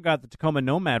we also got the Tacoma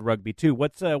Nomad Rugby too.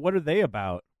 What are they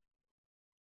about?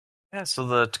 Yeah, so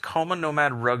the Tacoma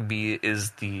Nomad Rugby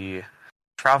is the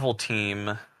travel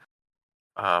team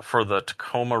for the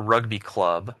Tacoma Rugby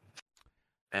Club.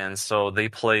 And so they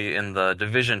play in the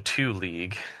Division II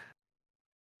League.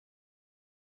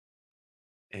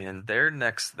 And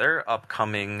their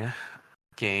upcoming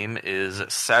game is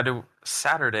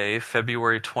Saturday,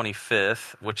 February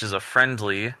 25th, which is a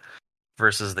friendly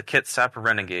versus the Kitsap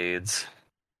Renegades.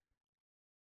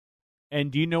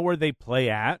 And do you know where they play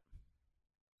at?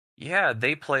 Yeah,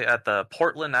 they play at the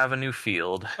Portland Avenue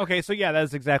Field. Okay, so yeah,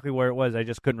 that's exactly where it was. I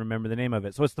just couldn't remember the name of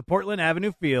it. So it's the Portland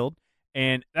Avenue Field,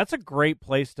 and that's a great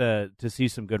place to see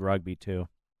some good rugby too.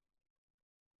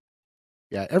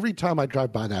 Yeah, every time I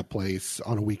drive by that place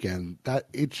on a weekend, that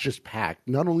it's just packed.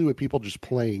 Not only with people just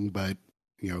playing, but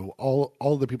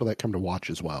all the people that come to watch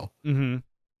as well. Mm-hmm.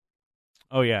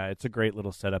 Oh yeah, it's a great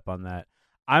little setup on that.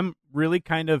 I'm really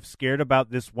kind of scared about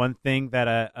this one thing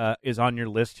that is on your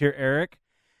list here, Eric,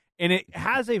 and it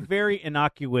has a very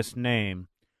innocuous name.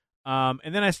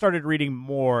 And then I started reading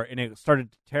more, and it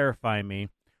started to terrify me.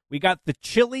 We got the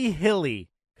Chili Hilly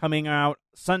coming out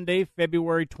Sunday,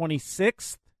 February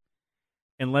 26th.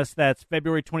 Unless that's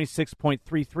February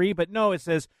 26.33. But no, it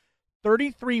says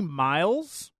 33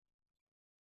 miles.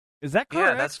 Is that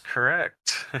correct? Yeah, that's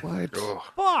correct. What?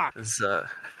 Fuck!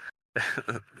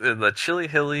 The Chili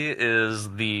Hilly is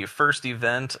the first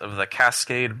event of the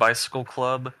Cascade Bicycle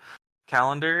Club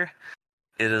calendar.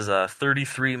 It is a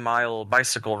 33-mile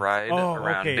bicycle ride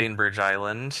around Bainbridge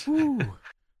Island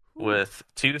with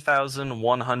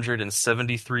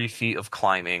 2,173 feet of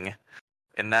climbing.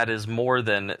 And that is more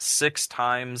than 6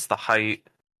 times the height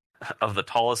of the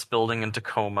tallest building in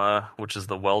Tacoma, which is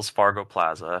the Wells Fargo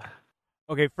Plaza.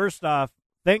 Okay, first off,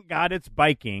 thank God it's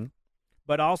biking,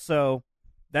 but also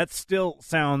that still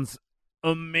sounds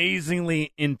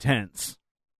amazingly intense.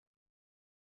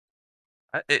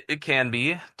 It can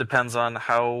be. Depends on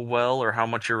how well or how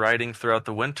much you're riding throughout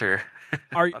the winter.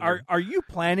 Are you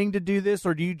planning to do this,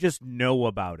 or do you just know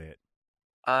about it?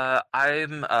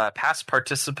 I'm a past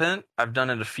participant. I've done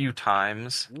it a few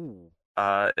times.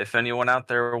 If anyone out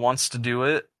there wants to do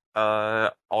it,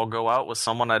 I'll go out with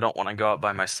someone. I don't want to go out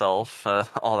by myself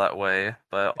all that way,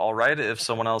 but I'll ride it if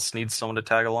someone else needs someone to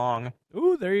tag along.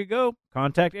 Ooh, there you go.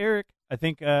 Contact Eric. I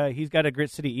think he's got a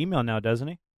Grit City email now, doesn't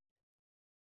he?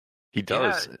 He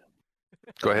does. Yeah.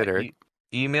 Go ahead, Eric.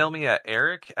 Email me at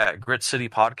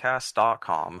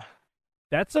eric@gritcitypodcast.com.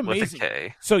 That's amazing. With a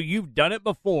K. So you've done it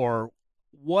before.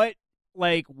 What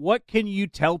can you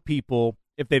tell people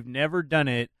if they've never done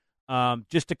it,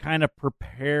 just to kind of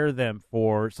prepare them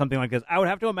for something like this? I would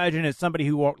have to imagine it's somebody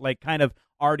who kind of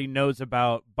already knows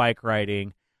about bike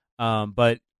riding,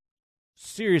 but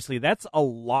seriously, that's a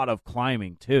lot of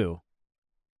climbing too.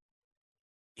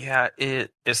 Yeah, it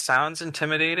sounds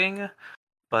intimidating,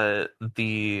 but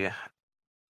the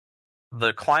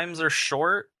climbs are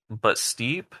short but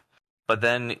steep. But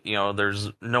then, there's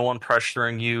no one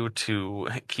pressuring you to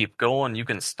keep going. You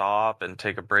can stop and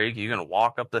take a break. You can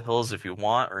walk up the hills if you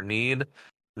want or need.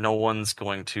 No one's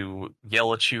going to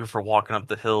yell at you for walking up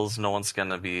the hills. No one's going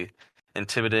to be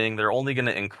intimidating. They're only going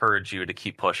to encourage you to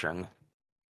keep pushing.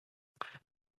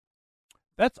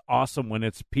 That's awesome when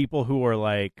it's people who are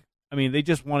like, I mean, they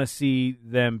just want to see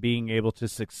them being able to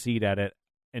succeed at it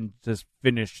and just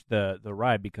finish the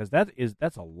ride, because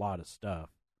that's a lot of stuff.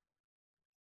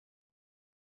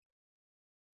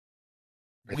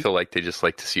 I feel like they just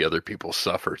like to see other people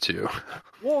suffer too.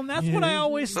 Well, and that's what I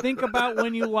always think about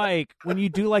when you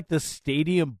do like the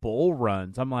stadium bull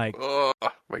runs. I'm like, oh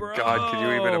my God, can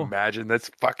you even imagine?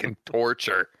 That's fucking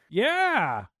torture.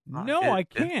 Yeah. No, I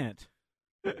can't.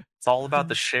 It's all about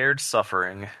the shared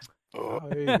suffering. Oh,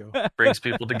 there you go. Brings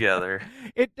people together.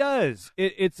 It does.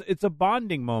 It's a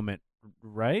bonding moment,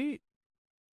 right?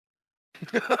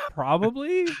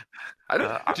 Probably. I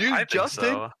don't. Dude, I Justin,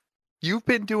 so. you've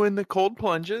been doing the cold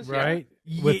plunges, Right?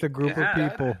 With a group of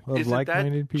people, of Isn't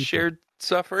like-minded that people. shared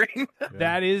suffering?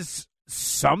 That is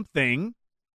something.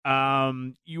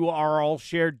 You are all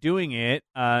shared doing it.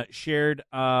 Shared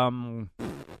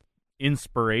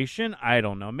inspiration. I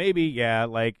don't know. Maybe, yeah.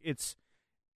 Like it's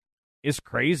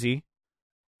crazy,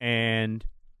 and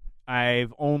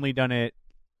I've only done it.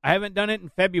 I haven't done it in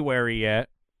February yet,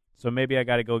 so maybe I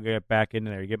got to go get back in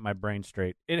there, get my brain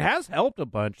straight. It has helped a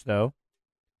bunch, though.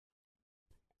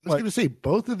 I was going to say,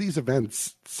 both of these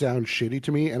events sound shitty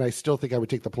to me, and I still think I would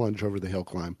take the plunge over the hill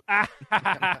climb.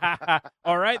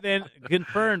 All right, then.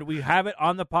 Confirmed. We have it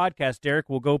on the podcast. Derek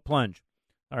will go plunge.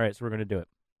 All right, so we're going to do it.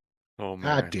 Oh,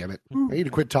 man. God damn it. I need to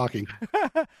quit talking.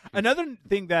 Another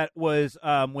thing that was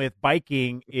with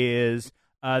biking is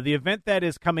the event that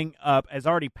is coming up has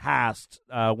already passed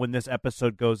when this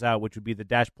episode goes out, which would be the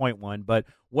Dash Point one, but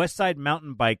Westside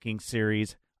Mountain Biking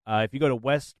Series. If you go to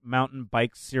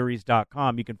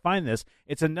westmountainbikeseries.com, you can find this.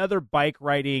 It's another bike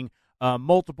riding,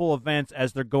 multiple events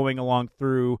as they're going along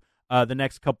through the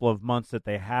next couple of months that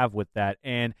they have with that.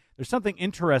 And there's something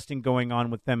interesting going on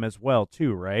with them as well,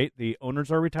 too, right? The owners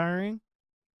are retiring?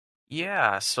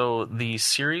 Yeah, so the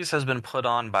series has been put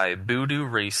on by Voodoo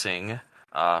Racing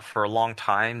for a long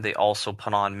time. They also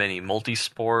put on many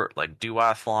multi-sport, like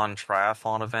duathlon,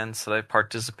 triathlon events that I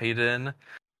participated in.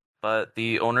 But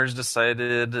the owners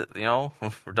decided,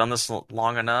 we've done this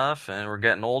long enough and we're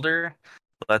getting older.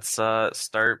 Let's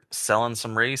start selling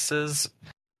some races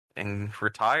and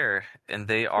retire. And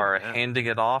they are handing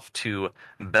it off to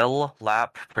Bell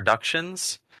Lap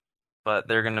Productions. But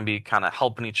they're going to be kind of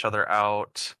helping each other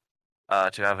out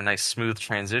to have a nice smooth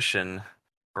transition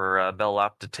for Bell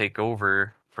Lap to take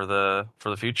over for the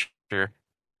future.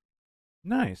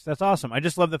 Nice. That's awesome. I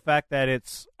just love the fact that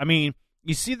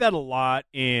you see that a lot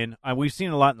we've seen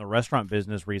a lot in the restaurant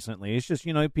business recently. It's just,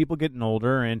 people getting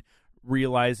older and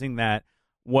realizing that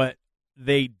what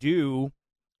they do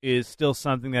is still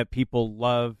something that people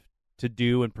love to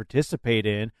do and participate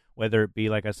in, whether it be,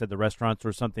 like I said, the restaurants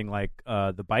or something like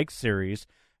the bike series.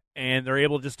 And they're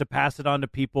able just to pass it on to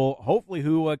people, hopefully,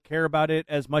 who care about it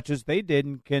as much as they did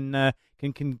and can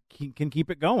keep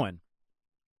it going.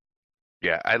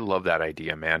 Yeah, I love that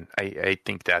idea, man. I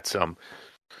think that's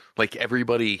like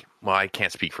everybody. Well, I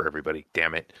can't speak for everybody.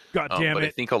 Damn it. God damn but it. I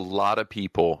think a lot of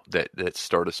people that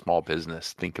start a small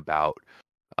business think about,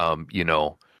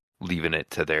 leaving it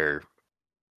to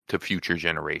future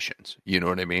generations. You know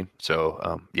what I mean?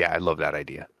 So, yeah, I love that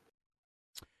idea.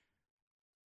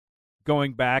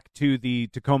 Going back to the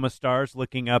Tacoma Stars,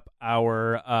 looking up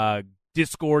our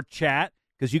Discord chat,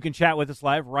 because you can chat with us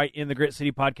live right in the Grit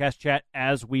City Podcast chat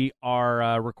as we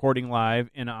are recording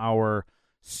live in our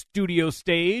studio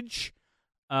stage.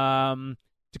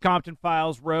 Compton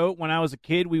Files wrote, when I was a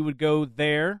kid, we would go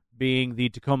there, being the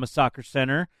Tacoma Soccer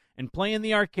Center, and play in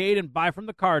the arcade and buy from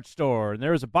the card store. And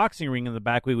there was a boxing ring in the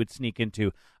back we would sneak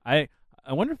into. I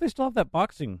wonder if they still have that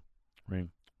boxing ring.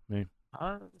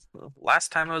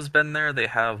 Last time I was been there, they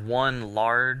have one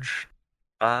large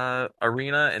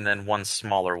arena and then one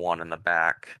smaller one in the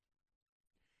back.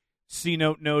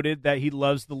 C-Note noted that he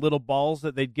loves the little balls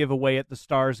that they'd give away at the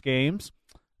Stars games.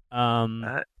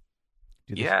 Yeah,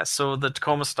 so the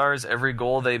Tacoma Stars, every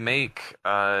goal they make,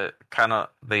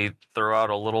 they throw out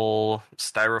a little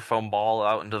styrofoam ball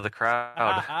out into the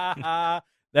crowd.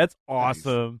 That's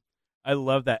awesome. Nice. I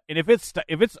love that. And if it's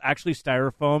actually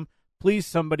styrofoam, please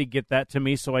somebody get that to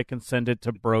me so I can send it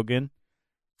to Brogan.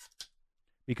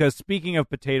 Because speaking of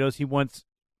potatoes, he once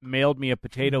mailed me a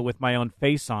potato with my own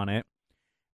face on it.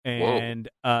 And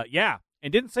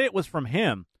and didn't say it was from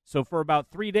him. So for about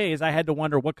 3 days, I had to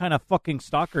wonder what kind of fucking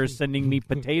stalker is sending me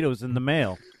potatoes in the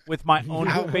mail with my own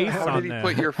face on them. How did he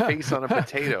put your face on a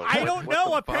potato? I don't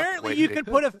know. Apparently, you can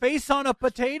put a face on a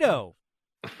potato.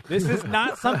 This is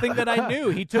not something that I knew.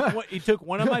 He took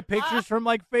one of my pictures from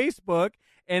like Facebook,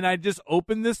 and I just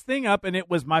opened this thing up, and it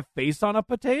was my face on a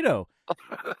potato.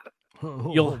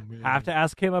 You'll have to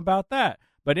ask him about that.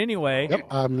 But anyway, Yep,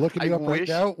 I'm looking it up right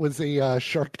now. It was a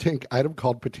Shark Tank item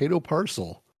called Potato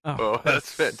Parcel. Oh,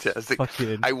 that's fantastic.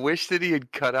 I wish that he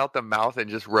had cut out the mouth and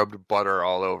just rubbed butter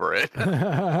all over it.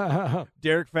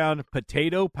 Derek found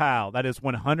Potato Pal. That is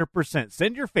 100%.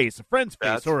 Send your face, a friend's face,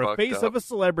 That's or a fucked face up. of a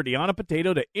celebrity on a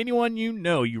potato to anyone you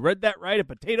know. You read that right, a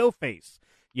potato face.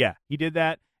 Yeah, he did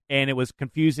that, and it was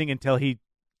confusing until he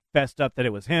fessed up that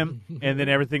it was him, and then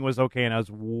everything was okay, and I was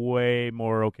way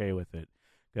more okay with it.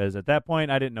 Because at that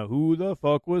point, I didn't know who the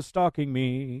fuck was stalking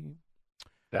me.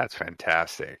 That's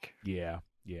fantastic. Yeah,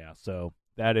 so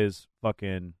that is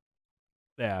fucking,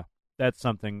 that's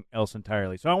something else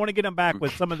entirely. So I want to get him back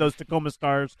with some of those Tacoma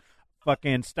Stars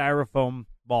fucking styrofoam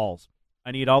balls.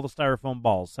 I need all the styrofoam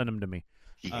balls. Send them to me.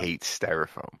 He hates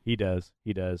styrofoam. He does.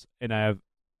 And I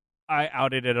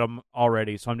outed him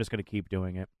already, so I'm just going to keep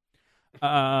doing it.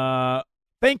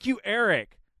 Thank you,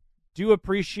 Eric. Do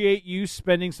appreciate you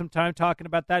spending some time talking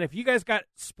about that. If you guys got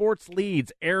sports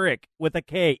leads, Eric with a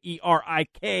K,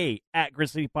 ERIK at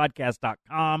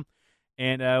gritcitypodcast.com.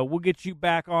 And we'll get you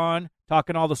back on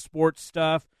talking all the sports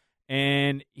stuff.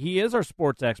 And he is our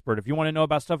sports expert. If you want to know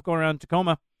about stuff going around in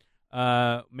Tacoma,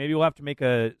 maybe we'll have to make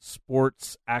a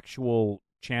sports actual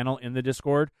channel in the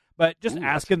Discord. But just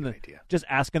asking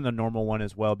the normal one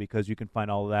as well, because you can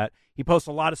find all of that. He posts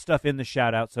a lot of stuff in the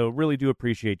shout out, so really do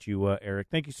appreciate you, Eric.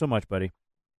 Thank you so much, buddy.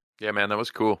 Yeah, man, that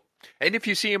was cool. And if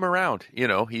you see him around,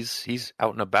 he's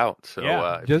out and about. So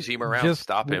if you see him around,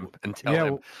 stop him and tell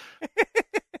him.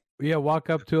 Yeah,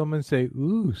 walk up to him and say,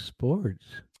 "Ooh, sports."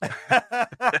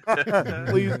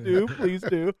 Please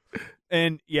do.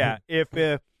 And yeah,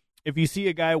 if you see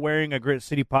a guy wearing a Grit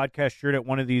City Podcast shirt at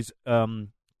one of these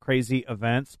crazy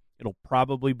events, it'll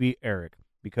probably be Eric,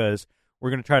 because we're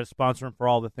going to try to sponsor him for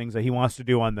all the things that he wants to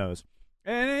do on those.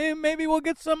 And maybe we'll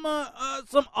get some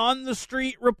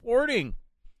on-the-street reporting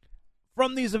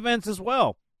from these events as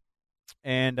well.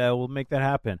 And we'll make that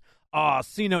happen.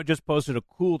 C-Note just posted a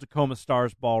cool Tacoma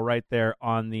Stars ball right there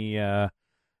on the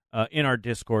in our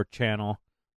Discord channel.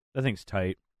 That thing's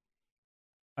tight.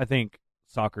 I think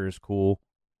soccer is cool.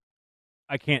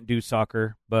 I can't do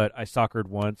soccer, but I soccered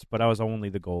once, but I was only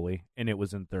the goalie, and it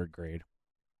was in 3rd grade.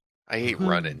 I hate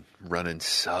running. Running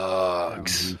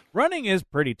sucks. Running is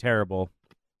pretty terrible.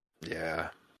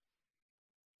 Yeah.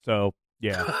 So,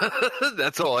 yeah.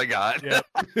 That's all I got. Yep.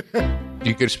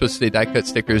 You could supposed to say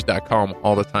diecutstickers.com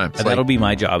all the time. And that'll be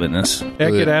my job in this. I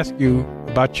could ask you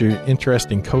about your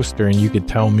interesting coaster, and you could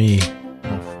tell me.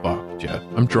 Oh, fuck, Jeff.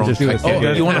 I'm drunk. You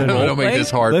want to Don't make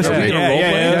this hard for me.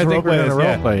 I think we're going to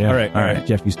role play. All right,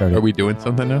 Jeff, you started. Are we doing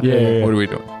something now? Yeah. What are we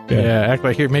doing? Yeah, act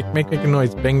like, here, make a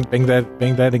noise. Bang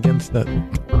that against the...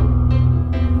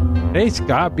 Hey,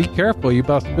 Scott, be careful. You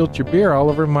about spilled your beer all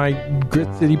over my Grit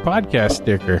City Podcast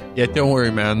sticker. Yeah, don't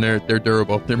worry, man. They're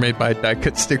durable. They're made by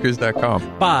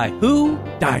diecutstickers.com. By who?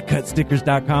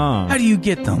 Diecutstickers.com. How do you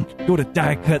get them? Go to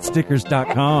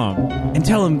diecutstickers.com. And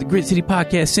tell them the Grit City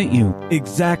Podcast sent you.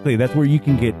 Exactly. That's where you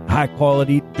can get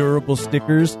high-quality, durable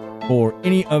stickers for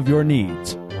any of your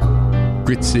needs.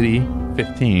 Grit City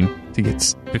 15 to get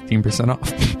 15%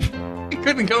 off.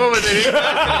 Couldn't come up with it.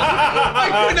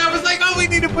 I was like, we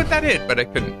need to put that in, but I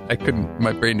couldn't.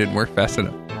 My brain didn't work fast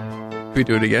enough. Can we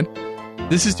do it again?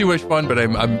 This is too much fun, but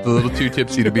I'm a little too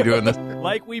tipsy to be doing this.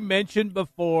 Like we mentioned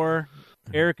before,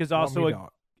 Eric is also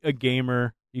a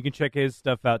gamer. You can check his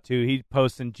stuff out too. He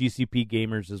posts in GCP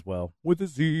Gamers as well with a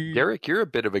Z. Derek, you're a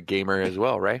bit of a gamer as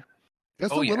well, right?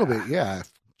 Just a little bit, yeah.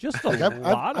 Just a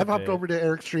lot. I've hopped over to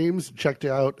Eric's streams, checked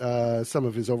out some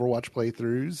of his Overwatch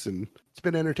playthroughs, and it's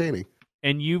been entertaining.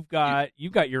 And you've got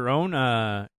your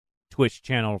own Twitch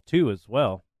channel too as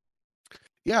well.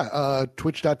 Yeah,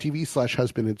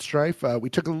 twitch.tv/husband and strife. We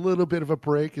took a little bit of a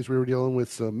break as we were dealing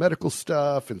with some medical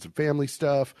stuff and some family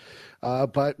stuff.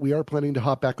 But we are planning to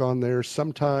hop back on there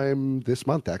sometime this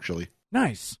month, actually.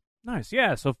 Nice.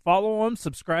 Yeah, so follow him,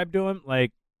 subscribe to him.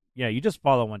 You just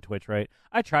follow on Twitch, right?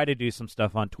 I try to do some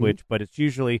stuff on Twitch, but it's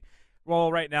usually,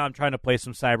 right now I'm trying to play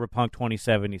some Cyberpunk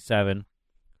 2077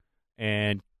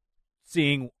 and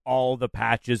seeing all the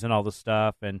patches and all the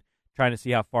stuff and trying to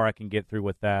see how far I can get through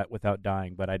with that without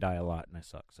dying, but I die a lot and I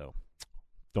suck, so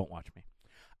don't watch me.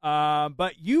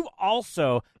 But you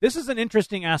also, this is an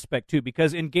interesting aspect too,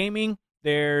 because in gaming,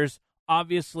 there's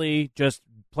obviously just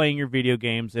playing your video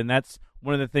games, and that's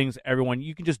one of the things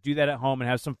you can just do that at home and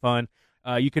have some fun.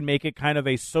 You can make it kind of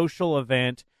a social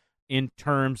event in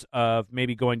terms of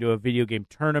maybe going to a video game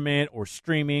tournament or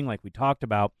streaming like we talked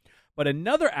about. But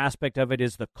another aspect of it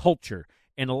is the culture.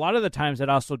 And a lot of the times it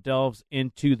also delves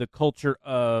into the culture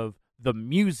of the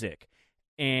music.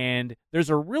 And there's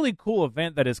a really cool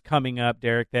event that is coming up,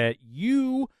 Derek, that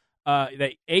you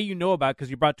know about because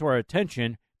you brought to our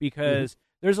attention, because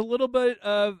there's a little bit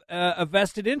of a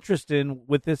vested interest in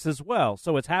with this as well.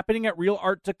 So it's happening at Real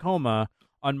Art Tacoma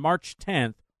on March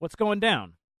 10th. What's going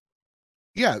down?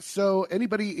 Yeah, so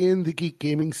anybody in the geek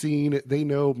gaming scene, they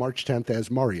know March 10th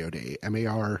as Mario Day,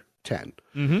 MAR 10.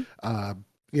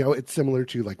 It's similar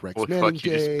to like Rex Manning fuck,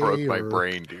 you Day. just broke my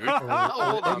brain, dude.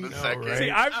 Hold on a second. Right? See,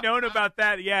 I've known about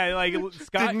that. Yeah, like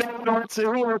Scott.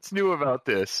 What's new about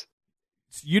this?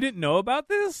 You didn't know about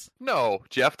this? No,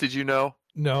 Jeff, did you know?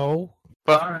 No.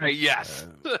 Yes.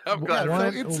 I'm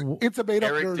glad. It's a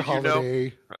made-up Eric, nerd did you know?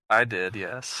 holiday. I did,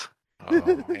 yes. Oh,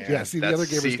 man. Yeah, see, the other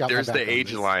gamers got my there's back the on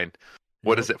age this. line.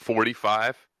 What is it,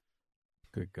 45?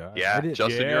 Good God. Yeah,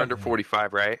 Justin, you're under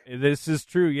 45, right? This is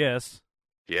true, yes.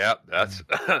 Yeah, that's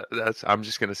I'm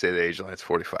just going to say the age line's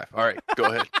 45. All right, go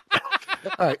ahead.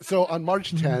 All right, so on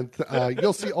March 10th,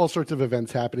 you'll see all sorts of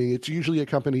events happening. It's usually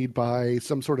accompanied by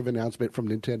some sort of announcement from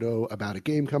Nintendo about a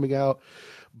game coming out.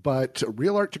 But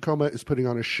Real Art Tacoma is putting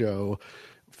on a show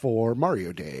for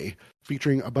Mario Day,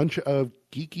 featuring a bunch of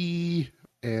geeky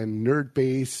and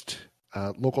nerd-based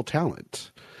local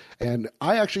talent. And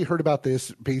I actually heard about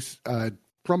this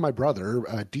from my brother,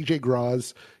 DJ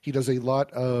Graz. He does a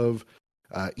lot of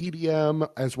EDM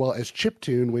as well as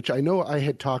chiptune, which I know I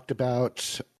had talked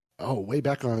about way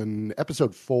back on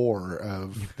episode 4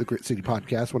 of the Grit City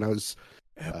podcast when I was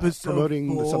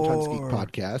promoting the Sometimes Geek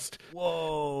podcast.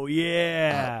 Whoa,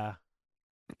 yeah.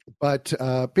 But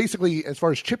basically, as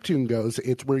far as chiptune goes,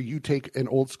 it's where you take an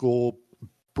old school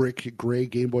brick gray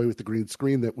Game Boy with the green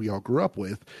screen that we all grew up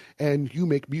with, and you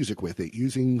make music with it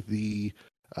using the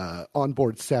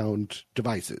onboard sound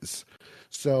devices.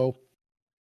 So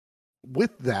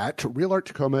with that, Real Art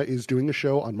Tacoma is doing a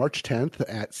show on March 10th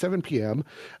at 7 p.m.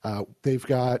 They've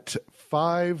got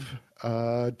 5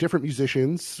 different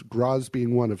musicians, Graz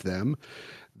being one of them,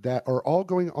 that are all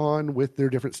going on with their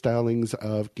different stylings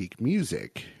of geek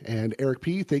music. And Eric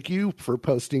P., thank you for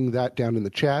posting that down in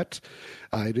the chat.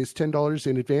 It is $10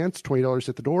 in advance, $20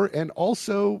 at the door, and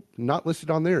also not listed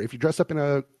on there. If you dress up in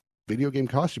a video game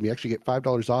costume, you actually get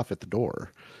 $5 off at the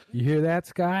door. You hear that,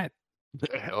 Scott?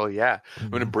 Oh, yeah. I'm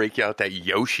going to break out that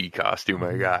Yoshi costume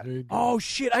I got. Oh,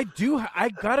 shit, I do. I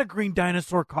got a green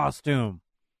dinosaur costume.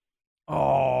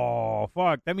 Oh,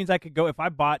 fuck. That means I could go if I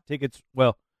bought tickets.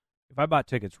 Well, if I bought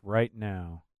tickets right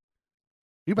now.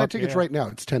 You buy tickets right now,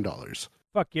 it's $10.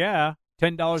 Fuck yeah.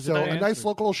 $10 So a nice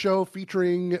local show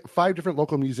featuring 5 different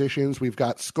local musicians. We've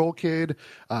got Skull Kid.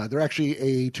 They're actually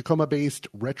a Tacoma-based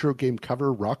retro game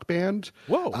cover rock band.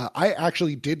 Whoa. I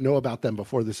actually did know about them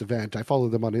before this event. I follow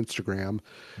them on Instagram.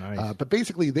 Nice. But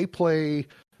basically, they play,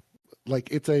 like,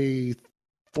 it's a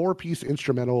 4-piece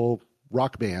instrumental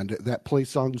rock band that plays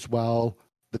songs while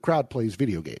the crowd plays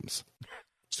video games.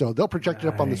 So they'll project it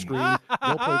up on the screen.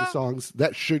 They'll play the songs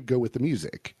that should go with the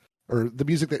music, or the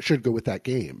music that should go with that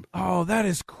game. Oh, that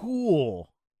is cool.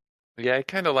 Yeah, I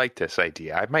kind of like this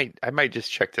idea. I might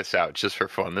just check this out just for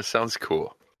fun. This sounds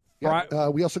cool. Yeah,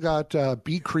 we also got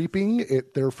Be Creeping.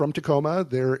 They're from Tacoma.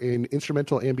 They're an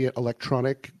instrumental ambient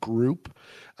electronic group.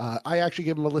 I actually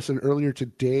gave them a listen earlier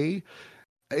today.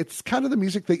 It's kind of the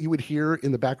music that you would hear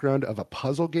in the background of a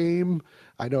puzzle game.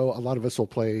 I know a lot of us will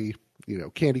play,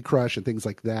 Candy Crush and things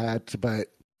like that, but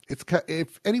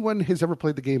if anyone has ever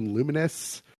played the game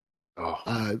Luminous,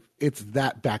 it's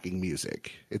that backing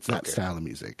music. It's that style of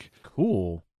music.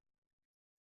 Cool.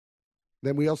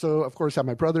 Then we also, of course, have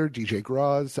my brother, DJ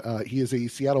Graz. He is a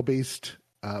Seattle-based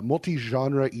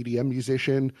multi-genre EDM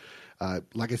musician.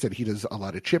 Like I said, he does a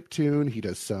lot of chiptune. He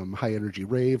does some high-energy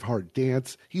rave, hard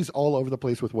dance. He's all over the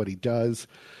place with what he does.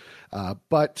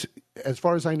 But as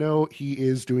far as I know, he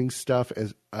is doing stuff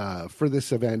for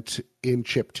this event in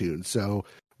chiptune. So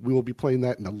we will be playing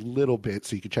that in a little bit,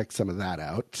 so you can check some of that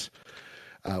out.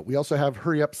 We also have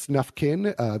Hurry Up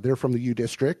Snuffkin. They're from the U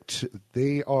District.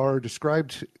 They are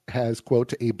described as,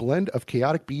 quote, a blend of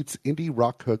chaotic beats, indie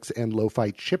rock hooks, and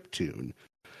lo-fi chiptune.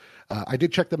 I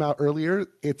did check them out earlier.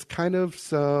 It's kind of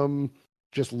some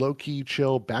just low-key,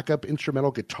 chill backup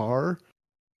instrumental guitar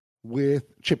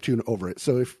with chiptune over it.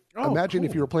 So imagine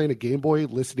if you were playing a Game Boy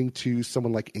listening to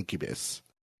someone like Incubus.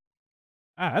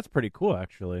 That's pretty cool,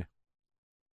 actually.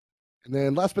 And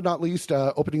then last but not least,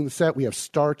 opening the set, we have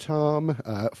Star Tom,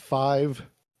 5,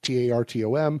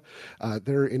 Tartom.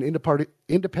 They're an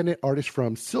independent artist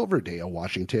from Silverdale,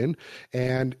 Washington.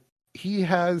 And he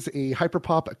has a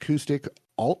hyperpop acoustic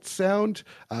alt sound.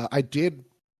 I did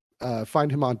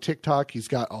find him on TikTok. He's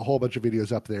got a whole bunch of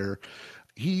videos up there.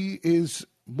 He is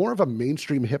more of a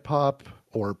mainstream hip-hop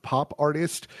or pop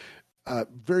artist.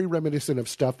 Very reminiscent of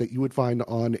stuff that you would find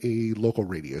on a local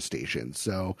radio station.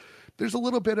 So there's a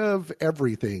little bit of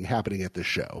everything happening at this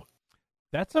show.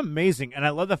 That's amazing. And I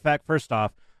love the fact, first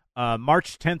off,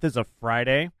 March 10th is a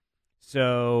Friday.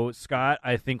 So, Scott,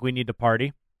 I think we need to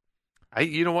party.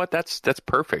 You know what? That's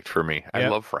perfect for me. I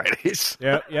love Fridays.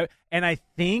 Yeah. And I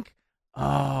think,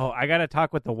 I got to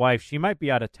talk with the wife. She might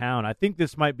be out of town. I think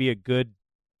this might be a good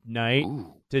night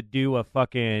to do a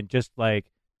fucking, just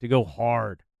like, to go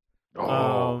hard.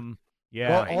 Yeah.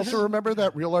 Well, also remember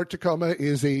that Real Art Tacoma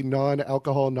is a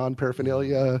non-alcohol,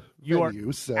 non-paraphernalia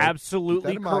venue. So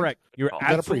absolutely correct. You're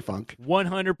absolutely pre-funk.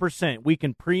 100%. We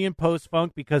can pre and post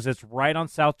funk because it's right on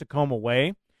South Tacoma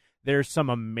Way. There's some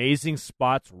amazing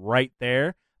spots right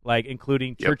there, like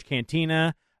including Church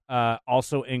Cantina,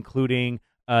 also including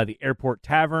the Airport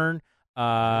Tavern,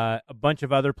 a bunch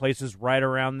of other places right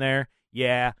around there.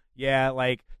 Yeah,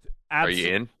 like. Are you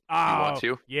in? Do you want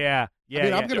to? Yeah. I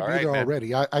mean, I'm going to be there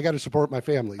already. I got to support my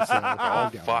family. So fuck.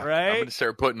 Right? I'm going to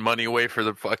start putting money away for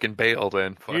the fucking bail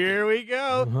then. Here we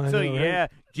go.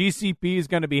 GCP is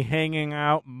going to be hanging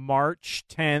out March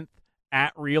 10th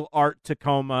at Real Art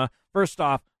Tacoma. First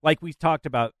off, like we talked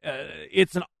about,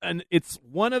 it's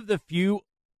one of the few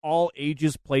all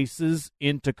ages places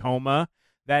in Tacoma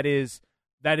that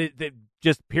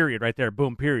just period right there,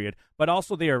 boom, period. But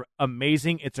also they are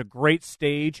amazing. It's a great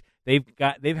stage. They've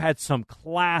had some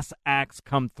class acts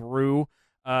come through.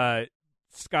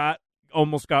 Scott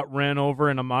almost got ran over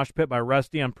in a mosh pit by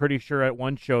Rusty, I'm pretty sure, at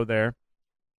one show there.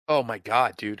 Oh my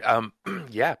god, dude.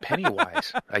 Yeah,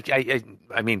 Pennywise.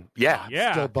 I mean,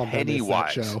 still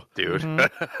Pennywise, show. dude.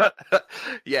 Mm-hmm.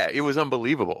 Yeah, it was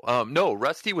unbelievable. No,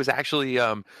 Rusty was actually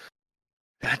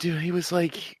dude, he was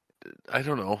like, I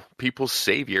don't know, people's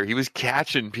savior. He was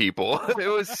catching people. It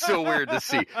was so weird to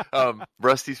see.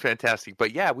 Rusty's fantastic.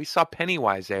 But yeah, we saw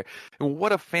Pennywise there. And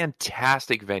what a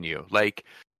fantastic venue. Like,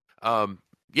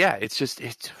 yeah,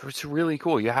 it's really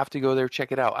cool. You have to go there,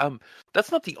 check it out.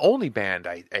 That's not the only band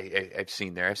I've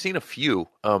seen there. I've seen a few.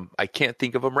 I can't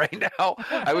think of them right now.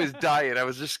 I was dying. I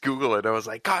was just Googling. I was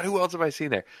like, God, who else have I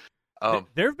seen there?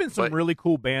 There have been some really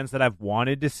cool bands that I've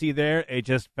wanted to see there. It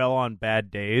just fell on bad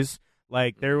days.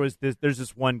 Like there's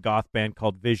this one goth band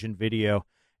called Vision Video,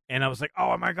 and I was like,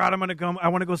 oh my god, I want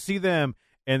to go see them.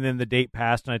 And then the date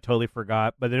passed, and I totally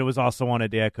forgot. But then it was also on a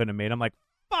day I couldn't have made. I'm like,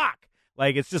 fuck.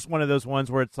 Like it's just one of those ones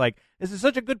where it's like, this is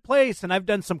such a good place, and I've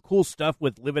done some cool stuff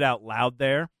with Live It Out Loud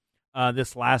there.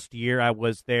 This last year, I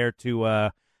was there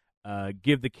to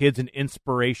give the kids an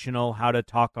inspirational how to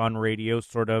talk on radio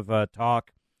sort of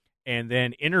talk, and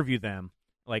then interview them.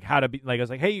 Like how to be, like I was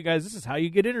like, hey, you guys, this is how you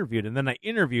get interviewed. And then I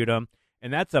interviewed them,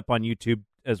 and that's up on YouTube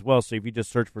as well. So if you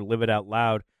just search for Live It Out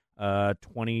Loud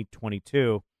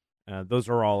 2022, those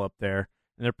are all up there,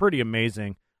 and they're pretty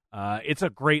amazing. It's a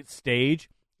great stage.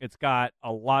 It's got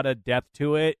a lot of depth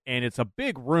to it, and it's a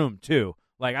big room too.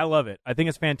 Like I love it. I think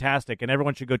it's fantastic, and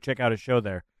everyone should go check out a show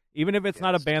there, even if it's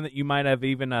not a band that you might have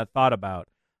even thought about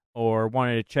or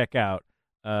wanted to check out.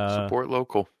 Support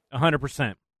local.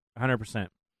 100%. 100%.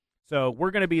 So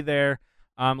we're going to be there.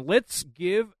 Let's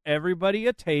give everybody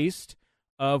a taste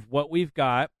of what we've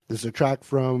got. This is a track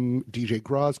from DJ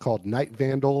Graz called Night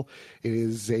Vandal. It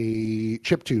is a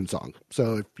chiptune song.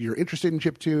 So if you're interested in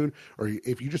chiptune, or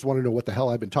if you just want to know what the hell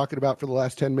I've been talking about for the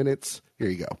last 10 minutes, here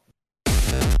you go.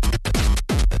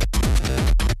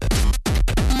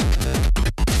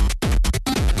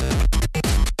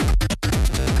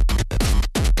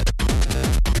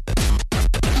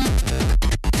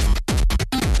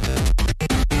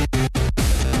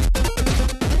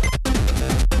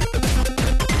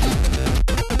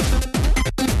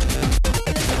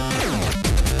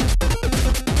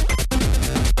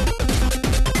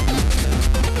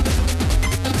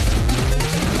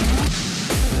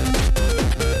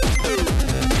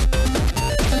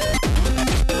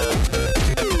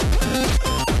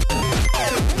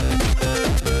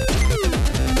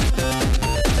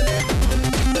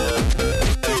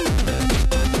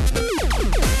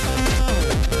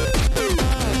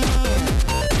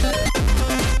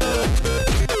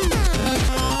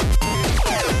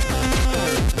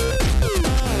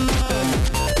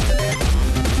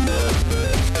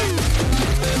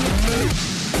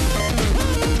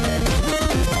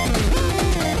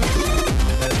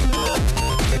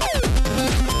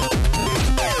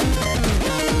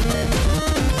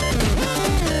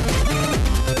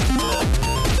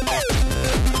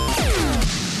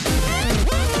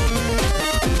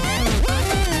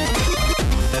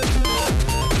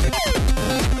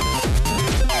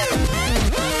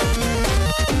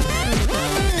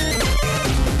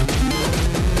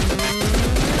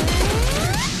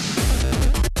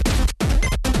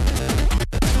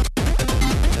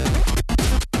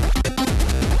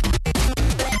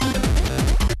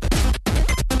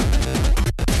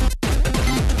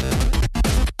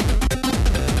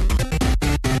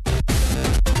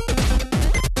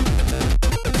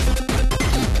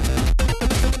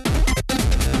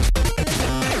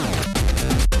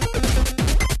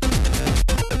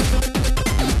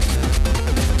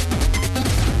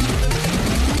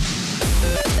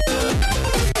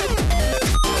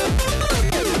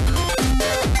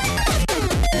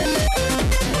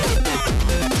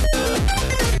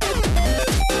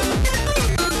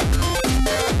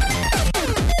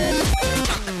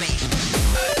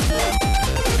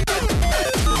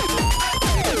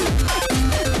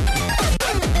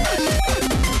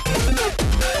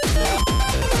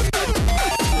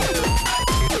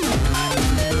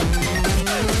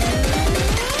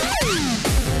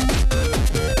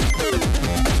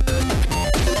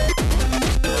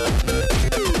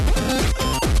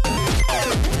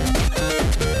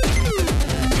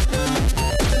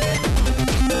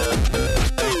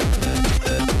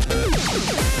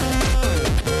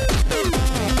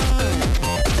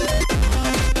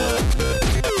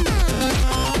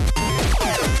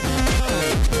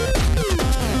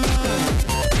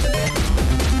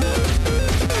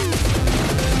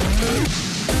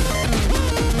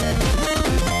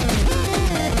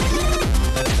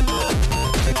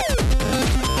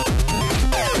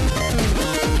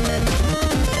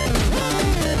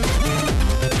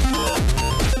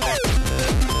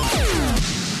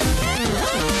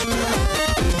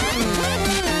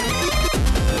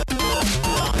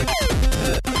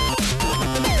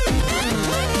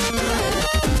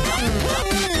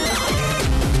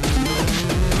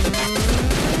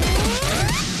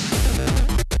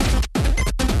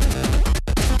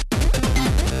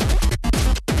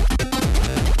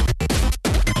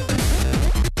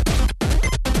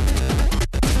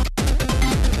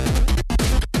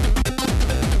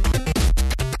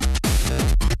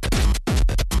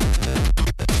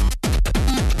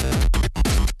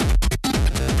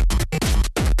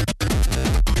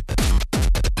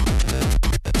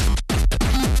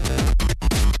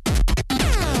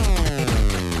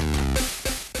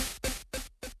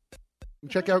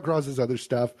 Check out Groz's other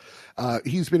stuff.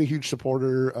 He's been a huge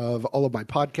supporter of all of my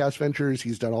podcast ventures.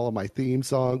 He's done all of my theme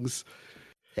songs.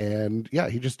 And yeah,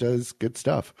 he just does good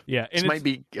stuff. Yeah. And This might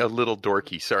be a little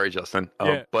dorky. Sorry, Justin.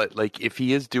 Yeah. But like if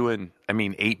he is doing,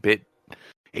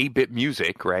 8-bit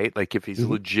music, right? Like if he's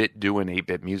legit doing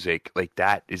 8-bit music, like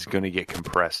that is going to get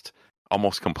compressed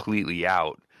almost completely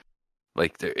out.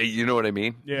 Like, you know what I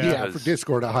mean? Yeah, for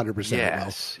Discord, 100%.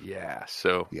 Yes, yeah.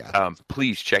 So, Yeah.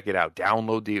 please check it out.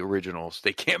 Download the originals.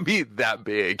 They can't be that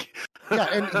big. Yeah,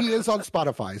 and he is on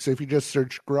Spotify. So if you just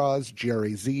search Graz,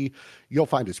 Graz, you'll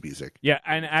find his music. Yeah,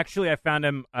 and actually I found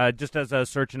him just as I was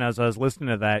searching, as I was listening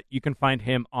to that. You can find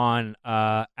him on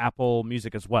Apple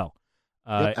Music as well.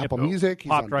 Apple Music,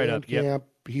 he's on popped right up. Bandcamp. Yep.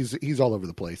 He's all over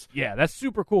the place. Yeah, that's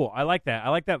super cool. I like that. I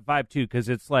like that vibe too, because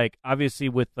it's like obviously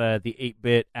with the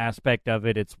 8-bit aspect of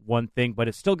it, it's one thing, but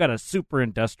it's still got a super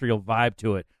industrial vibe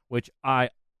to it, which I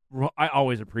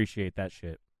always appreciate that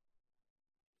shit.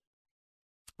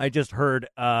 I just heard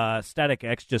Static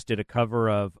X just did a cover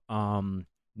of 9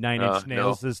 Inch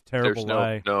Nails' Terrible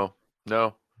Lie.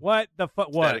 No. What the fuck?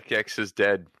 What? Static X is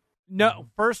dead. No,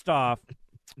 first off,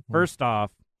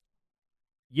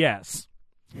 yes.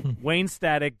 Wayne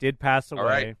Static did pass away. All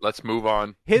right, let's move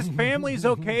on. His family's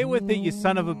okay with it, you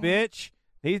son of a bitch.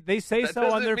 They say That so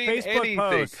on doesn't their mean Facebook anything.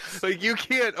 posts. Like you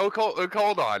can't.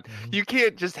 Hold on. You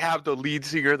can't just have the lead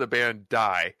singer of the band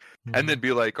die and then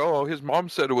be like, "Oh, his mom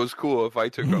said it was cool if I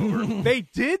took over." They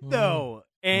did though,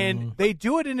 and they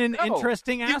do it in an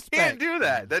interesting aspect. You can't do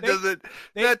that.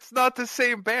 That's not the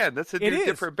same band. That's a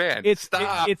different band.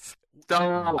 Stop.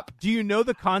 Stop. Do you know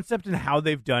the concept and how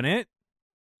they've done it?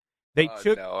 I'm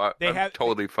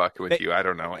totally fucking with you. I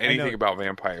don't know anything about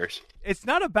vampires. It's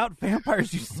not about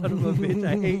vampires, you son of a bitch.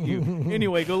 I hate you.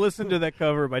 Anyway, go listen to that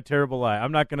cover by Terrible Lie.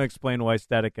 I'm not going to explain why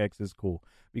Static X is cool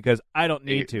because I don't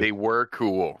need to. They were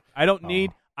cool. I don't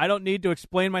need to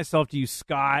explain myself to you,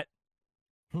 Scott.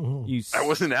 I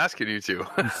wasn't asking you to.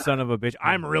 You son of a bitch.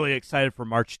 I'm really excited for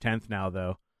March 10th now,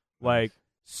 though. Like,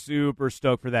 super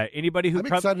stoked for that. Anybody who I'm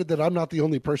excited that I'm not the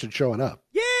only person showing up.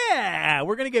 Yeah,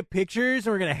 we're gonna get pictures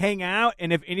and we're gonna hang out.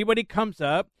 And if anybody comes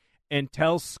up and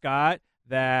tells Scott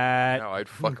that, no, I'd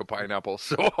fuck a pineapple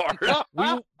so hard.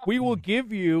 we will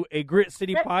give you a Grit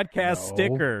City Podcast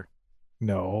sticker.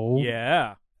 No.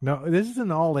 Yeah. No, this is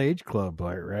an all-age club,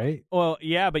 right? Well,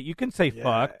 yeah, but you can say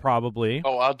fuck, probably.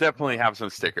 Oh, I'll definitely have some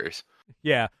stickers.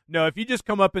 Yeah. No, if you just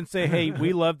come up and say, hey,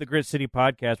 we love the Grit City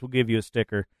Podcast, we'll give you a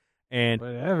sticker. And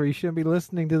whatever, you shouldn't be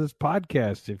listening to this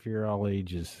podcast if you're all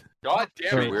ages. God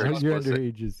damn it, we're explicit.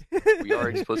 Underages. We are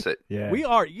explicit. Yeah, we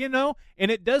are.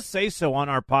 And it does say so on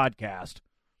our podcast.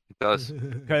 It does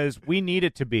because we need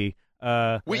it to be.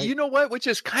 You know what? Which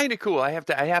is kind of cool. I have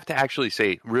to actually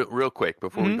say real quick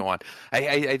before we go on.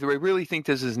 I really think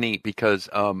this is neat because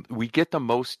we get the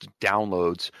most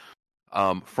downloads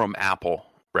from Apple,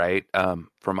 right?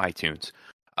 From iTunes.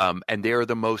 And they're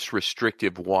the most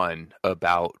restrictive one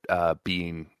about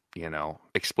being,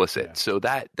 explicit. Yeah. So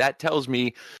that tells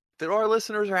me that our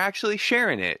listeners are actually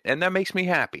sharing it, and that makes me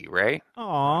happy, right?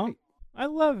 Aw, I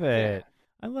love it. Yeah.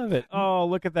 I love it. Oh,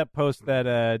 look at that post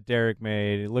that Derek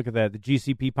made. Look at that, the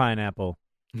GCP pineapple.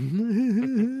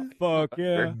 Fuck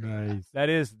yeah. Nice. That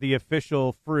is the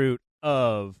official fruit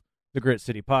of the Grit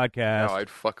City Podcast. No,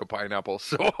 I'd fuck a pineapple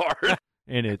so hard.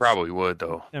 And I probably would,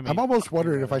 though. I'm almost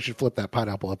wondering if I should flip that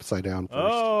pineapple upside down first.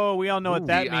 Oh, we all know what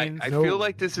that means. I feel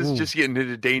like this is just getting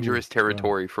into dangerous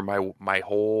territory for my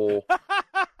whole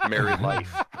married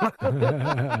life.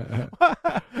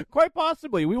 Quite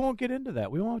possibly. We won't get into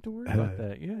that. We won't have to worry about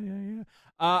that. Yeah.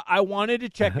 I wanted to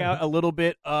check out a little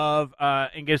bit of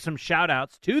and give some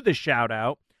shout-outs to the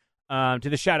shout-out, to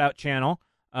the shout-out channel.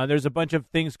 There's a bunch of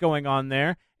things going on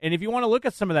there. And if you want to look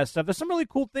at some of that stuff, there's some really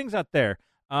cool things out there.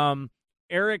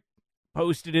 Eric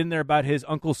posted in there about his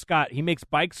Uncle Scott. He makes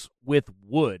bikes with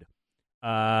wood.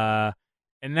 And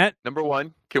that number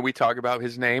one, can we talk about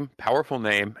his name? Powerful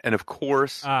name. And of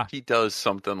course, he does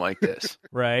something like this.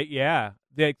 Right, yeah.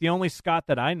 The only Scott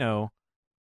that I know.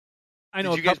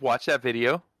 Did you guys watch that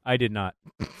video? I did not.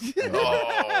 I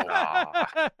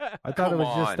thought it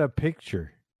was just a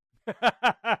picture.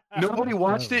 Nobody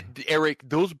watched it? Eric,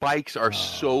 those bikes are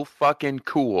so fucking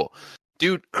cool.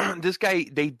 Dude, this guy,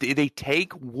 they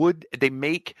take wood, they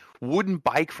make wooden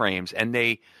bike frames and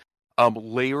they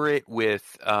layer it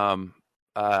with carbon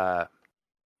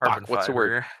what's the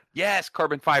word? Yes,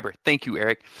 carbon fiber. Thank you,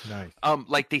 Eric. Nice.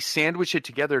 Like they sandwich it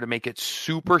together to make it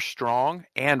super strong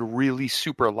and really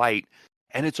super light.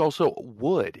 And it's also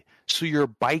wood. So your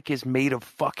bike is made of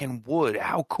fucking wood.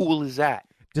 How cool is that?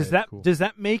 Does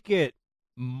that make it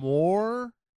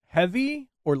more heavy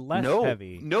or less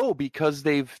heavy? No, because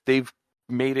they've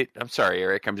made it. I'm sorry,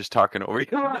 Eric. I'm just talking over you.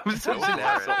 I'm such an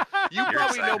asshole. You You're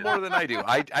probably know excited. more than I do.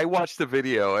 I watched the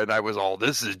video and I was all,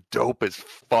 this is dope as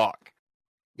fuck.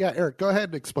 Yeah, Eric, go ahead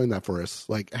and explain that for us.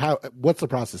 Like, what's the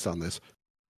process on this?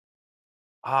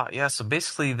 Yeah, so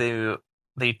basically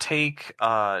they take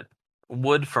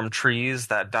wood from trees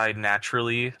that died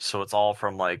naturally, so it's all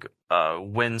from like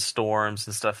windstorms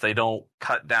and stuff. They don't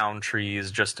cut down trees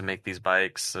just to make these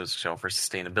bikes, so it's, for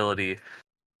sustainability.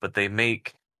 But they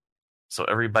make so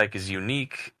every bike is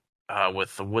unique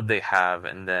with the wood they have,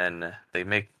 and then they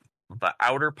make the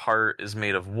outer part is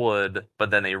made of wood,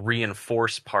 but then they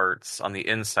reinforce parts on the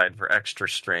inside for extra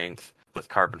strength with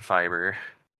carbon fiber.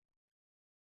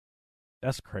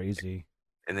 That's crazy.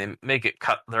 And they make it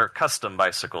they're custom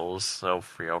bicycles, so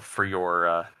for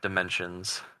your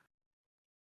dimensions.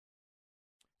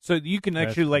 So you can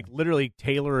actually like literally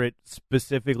tailor it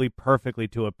specifically perfectly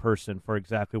to a person for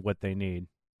exactly what they need.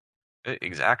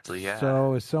 Exactly, yeah.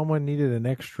 So if someone needed an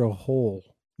extra hole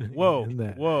Whoa, in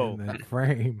that, whoa. in that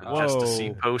frame, Just a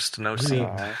seat post, no seat.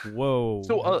 Whoa.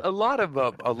 So a lot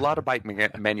of bike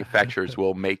manufacturers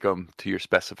will make them to your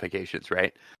specifications,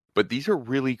 right? But these are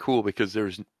really cool because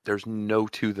there's no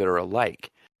two that are alike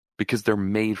because they're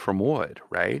made from wood,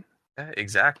 right? Yeah,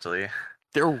 exactly.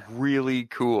 They're really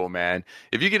cool, man.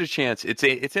 If you get a chance, it's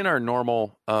in our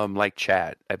normal like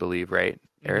chat, I believe, right,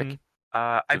 Eric? Mhm.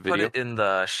 I put video? it in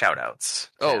the shoutouts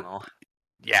channel.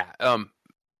 Yeah.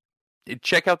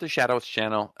 Check out the Shadows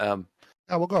channel.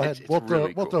 We'll go ahead. It's We'll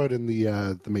really throw cool. it in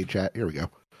the main chat. Here we go.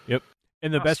 Yep.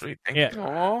 And the best Sweet. Thank yeah. you.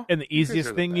 Aw, And the you guys easiest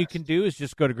are the thing you best. can do is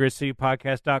just go to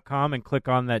gridcitypodcast.com and click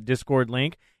on that Discord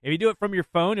link. If you do it from your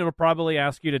phone, it'll probably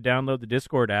ask you to download the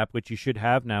Discord app, which you should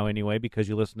have now anyway because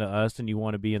you listen to us and you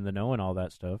want to be in the know and all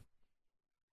that stuff.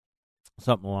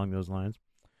 Something along those lines.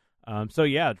 So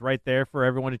yeah, it's right there for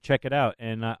everyone to check it out.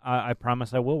 And I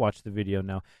promise I will watch the video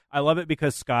now. I love it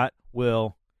because Scott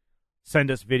will send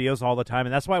us videos all the time.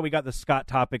 And that's why we got the Scott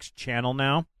Topics channel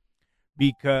now,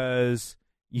 because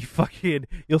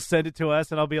you'll send it to us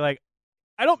and I'll be like,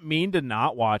 I don't mean to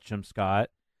not watch them, Scott.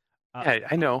 Yeah,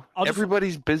 I know.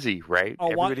 Everybody's busy, right?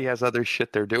 Everybody has other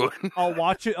shit they're doing. I'll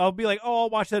watch it. I'll be like, I'll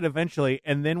watch that eventually.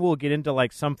 And then we'll get into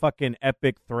like some fucking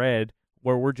epic thread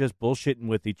where we're just bullshitting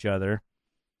with each other.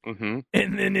 Mm-hmm.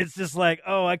 And then it's just like,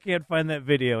 oh, I can't find that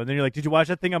video. And then you're like, did you watch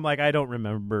that thing? I'm like, I don't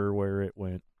remember where it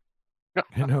went.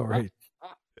 I know, right?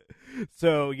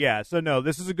 So, yeah. So, no,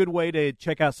 this is a good way to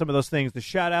check out some of those things. The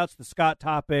shout-outs, the Scott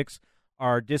Topics,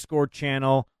 our Discord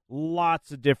channel,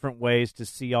 lots of different ways to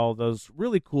see all those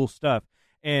really cool stuff.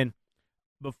 And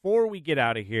before we get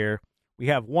out of here, we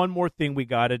have one more thing we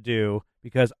got to do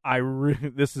because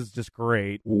this is just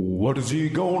great. What is he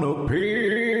gonna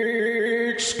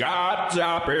pick? Scott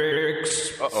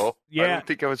Topics. Uh-oh. Yeah. I don't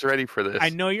think I was ready for this. I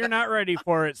know you're not ready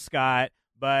for it, Scott,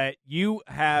 but you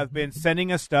have been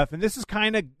sending us stuff, and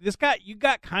you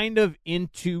got kind of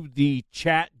into the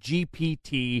Chat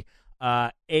GPT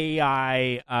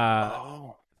AI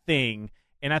thing,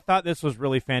 and I thought this was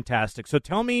really fantastic. So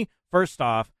tell me first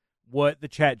off what the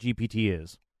Chat GPT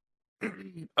is.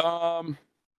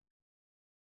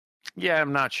 Yeah,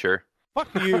 I'm not sure. Fuck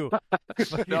you.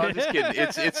 No, I'm just kidding.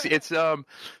 So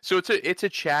it's a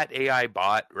chat AI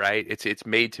bot, right? It's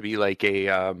made to be like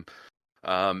an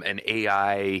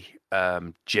AI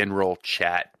general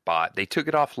chat bot. They took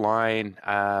it offline.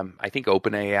 I think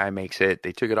OpenAI makes it.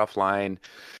 They took it offline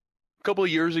a couple of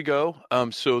years ago.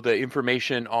 So the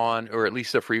information on, or at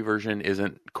least the free version,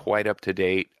 isn't quite up to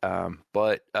date.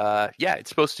 But yeah, it's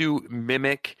supposed to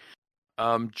mimic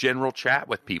general chat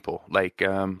with people. Like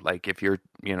if you're,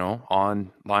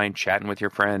 online chatting with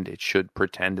your friend, it should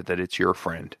pretend that it's your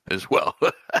friend as well.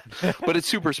 But it's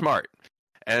super smart.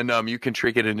 And you can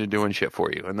trick it into doing shit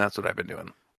for you. And that's what I've been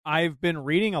doing. I've been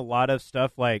reading a lot of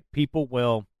stuff like people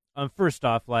will first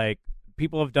off, like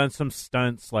people have done some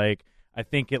stunts, like I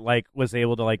think it like was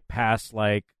able to like pass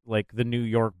like the New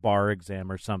York bar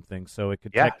exam or something, so it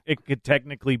could it could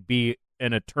technically be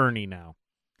an attorney now.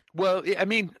 Well, I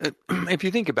mean, if you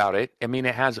think about it, I mean,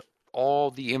 it has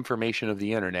all the information of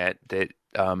the internet that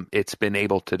it's been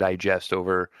able to digest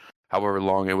over however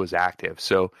long it was active.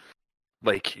 So,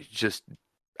 like, just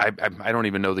I don't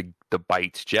even know the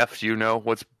bytes. Jeff, do you know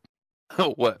what's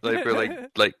what like for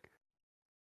like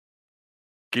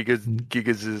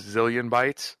gigazillion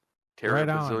bytes? Right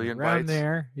on, Terabazillion around bytes?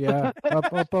 there, yeah.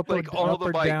 Up, Like all up the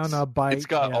or bytes. down a byte. It's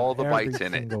got yeah, all the every bytes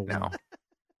in it single now. one.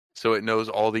 So it knows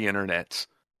all the internets.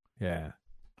 Yeah.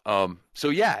 So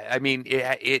yeah, I mean,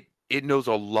 it knows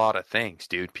a lot of things,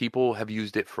 dude. People have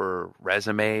used it for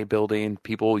resume building.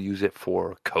 People use it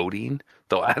for coding.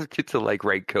 They'll ask it to like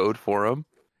write code for them.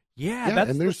 Yeah,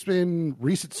 and there's been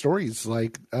recent stories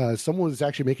like someone was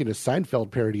actually making a Seinfeld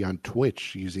parody on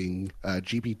Twitch using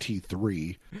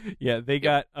GPT-3. Yeah, they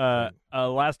got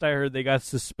last I heard they got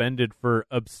suspended for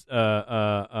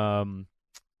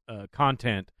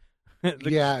content.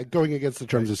 Going against the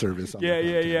terms of service.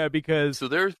 Yeah, because So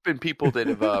there's been people that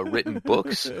have written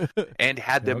books and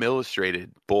had them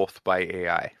illustrated both by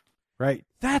AI. Right.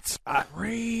 That's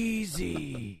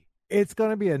crazy. It's going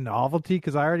to be a novelty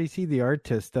because I already see the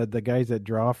artists, the guys that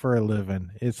draw for a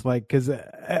living. It's like, because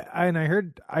and I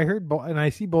heard and I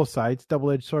see both sides,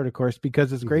 double-edged sword, of course,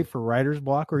 because it's great for writer's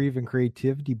block or even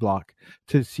creativity block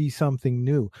to see something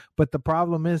new. But the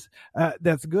problem is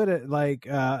that's good at like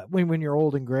when you're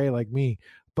old and gray like me.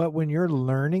 But when you're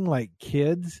learning like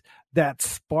kids, that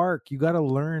spark, you got to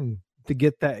learn to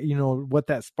get that, what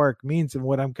that spark means. And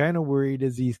what I'm kind of worried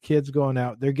is these kids going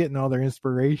out, they're getting all their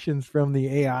inspirations from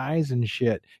the AIs and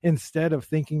shit instead of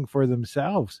thinking for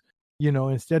themselves,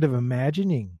 instead of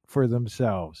imagining for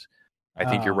themselves. I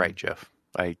think you're right, Jeff.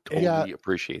 I totally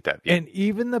appreciate that. And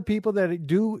even the people that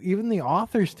do, even the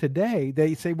authors today,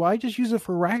 they say, well, I just use it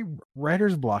for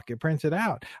writer's block. It prints it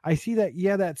out. I see that.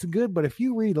 Yeah, that's good. But if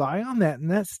you rely on that and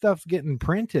that stuff's getting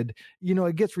printed,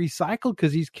 it gets recycled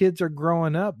because these kids are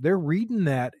growing up. They're reading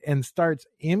that and starts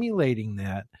emulating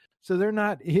that. So they're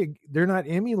not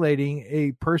emulating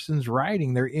a person's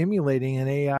writing. They're emulating an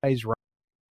AI's writing.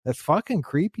 That's fucking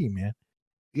creepy, man.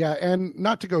 Yeah. And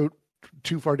not to go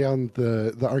too far down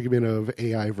the argument of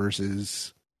AI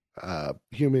versus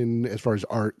human as far as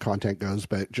art content goes,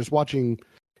 but just watching,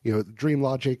 Dream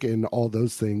Logic and all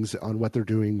those things on what they're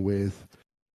doing with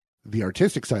the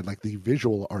artistic side, like the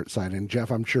visual art side. And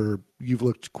Jeff, I'm sure you've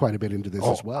looked quite a bit into this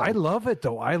as well. I love it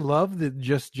though. I love the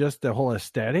just the whole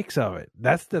aesthetics of it.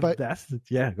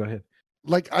 Yeah, go ahead.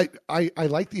 Like I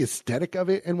like the aesthetic of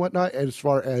it and whatnot as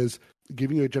far as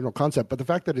giving you a general concept, but the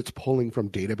fact that it's pulling from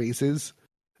databases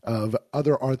of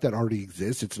other art that already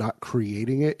exists, it's not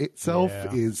creating it itself,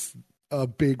 is a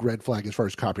big red flag as far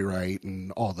as copyright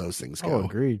and all those things go. Oh,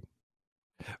 agreed.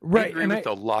 Right. I agree with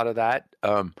a lot of that.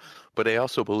 But I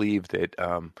also believe that,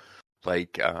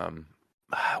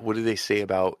 what do they say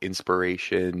about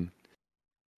inspiration?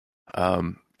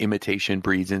 Imitation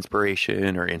breeds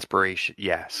inspiration, or inspiration.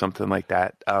 Yeah, something like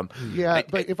that. But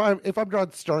if I'm drawing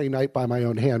Starry Night by my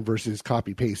own hand versus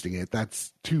copy pasting it,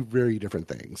 that's two very different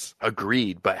things.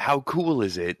 Agreed. But how cool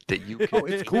is it that you? Oh,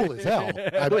 it's cool as hell.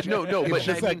 But no. It's But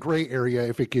just that gray area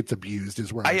if it gets abused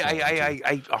is where I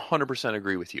 100%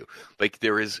 agree with you. Like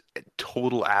there is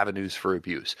total avenues for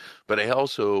abuse, but I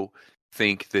also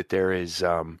think that there is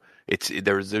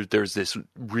there's this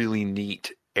really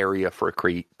neat area for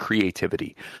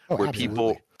creativity where absolutely.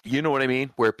 People, you know what I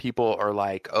mean? Where people are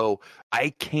like, oh,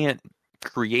 I can't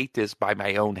create this by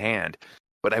my own hand,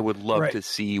 but I would love to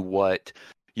see what,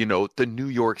 the New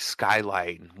York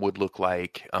skyline would look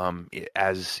like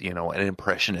as, an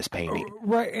impressionist painting.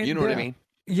 Right. And, what I mean?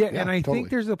 Yeah, and I think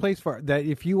there's a place for that.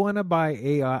 If you want to buy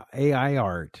AI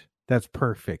art, that's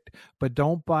perfect. But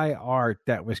don't buy art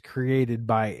that was created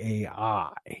by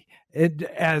AI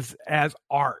as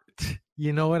art.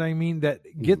 You know what I mean? That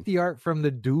get the art from the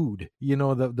dude,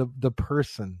 the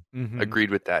person. Mm-hmm.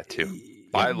 Agreed with that too.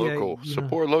 Buy local,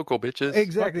 support local, bitches.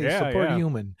 Exactly, support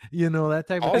human. That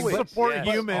type of thing. Support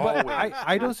human. But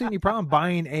I don't see any problem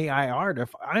buying AI art.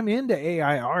 If I'm into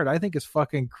AI art, I think it's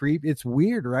fucking creep. It's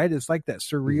weird, right? It's like that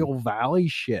surreal valley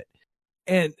shit.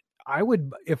 And I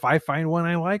would, if I find one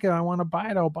I like it, I want to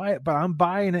buy it, I'll buy it. But I'm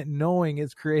buying it knowing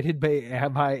it's created by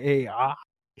AI.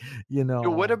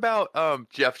 What about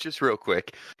Jeff? Just real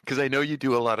quick, because I know you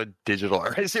do a lot of digital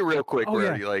art. I say real quick,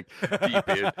 where you like deep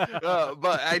in,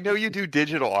 but I know you do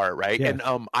digital art, right? Yes.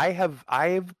 And I have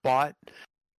bought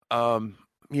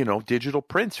digital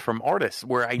prints from artists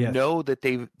where I know that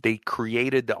they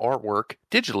created the artwork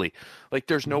digitally. Like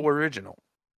there's no original.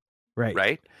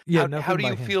 Right. Yeah. How do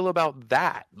you feel about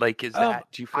that? Like, is that?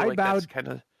 Do you feel like that's kind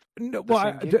of? No,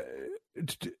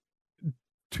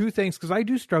 two things, because I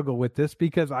do struggle with this,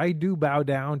 because I do bow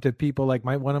down to people like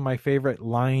one of my favorite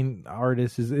line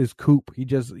artists is Coop. He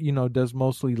just does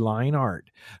mostly line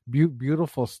art,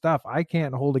 beautiful stuff. I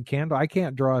can't hold a candle. I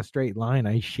can't draw a straight line.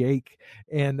 I shake,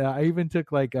 and I even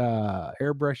took like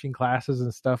airbrushing classes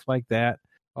and stuff like that.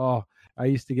 Oh, I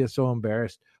used to get so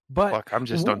embarrassed. But fuck, I'm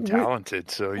just untalented,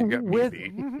 so you got me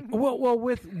beat. Well,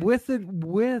 with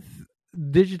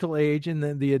digital age and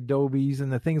the Adobes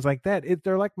and the things like that,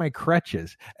 they're like my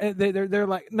crutches. They're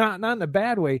like not in a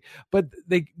bad way, but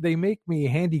they make me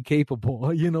handy capable.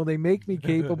 They make me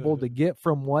capable to get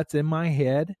from what's in my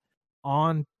head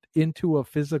on into a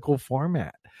physical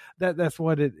format. That's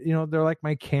what it, they're like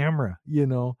my camera,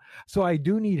 so I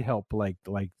do need help like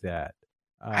that.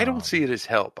 I don't see it as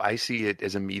help. I see it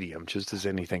as a medium, just as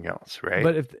anything else, right?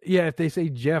 But if they say,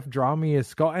 Jeff, draw me a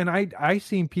skull, and I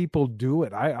seen people do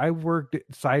it. I worked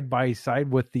side by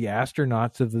side with the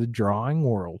astronauts of the drawing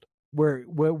world,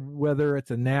 whether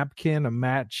it's a napkin, a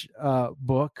match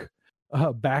book,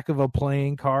 a back of a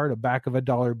playing card, a back of a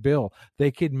dollar bill,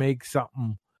 they could make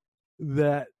something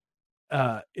that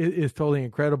is totally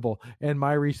incredible. And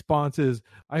my response is,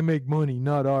 I make money,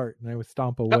 not art. And I would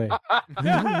stomp away. You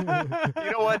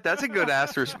know what? That's a good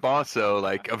ass response, though.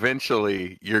 Like,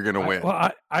 eventually, you're gonna win.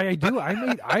 I do.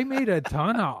 I made a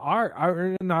ton of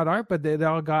art, not art, but they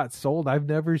all got sold. I've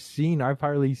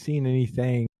hardly seen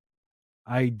anything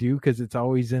I do, because it's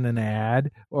always in an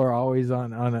ad or always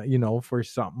on a, for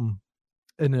something,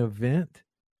 an event.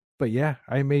 But yeah,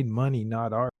 I made money,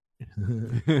 not art.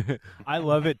 I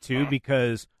love it too,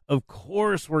 because of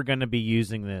course we're going to be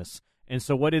using this. And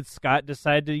so what did Scott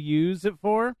decide to use it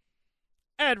for?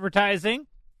 Advertising.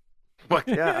 Well,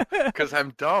 yeah, because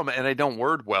I'm dumb and I don't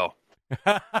word well.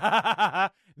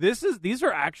 These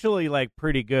are actually like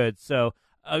pretty good. So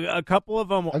a couple of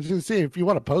them. I was going to say, if you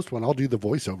want to post one, I'll do the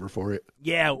voiceover for it.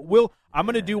 Yeah, I'm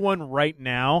going to do one right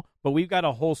now, but we've got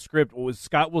a whole script.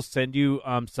 Scott will send you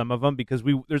some of them, because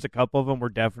there's a couple of them we're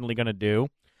definitely going to do.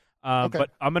 Okay. But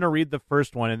I'm going to read the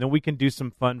first one, and then we can do some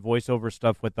fun voiceover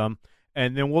stuff with them.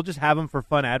 And then we'll just have them for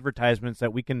fun advertisements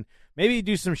that we can maybe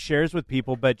do some shares with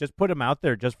people, but just put them out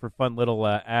there just for fun little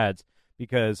ads,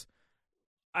 because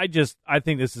I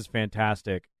think this is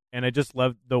fantastic. And I just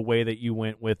love the way that you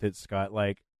went with it, Scott.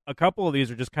 Like, a couple of these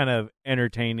are just kind of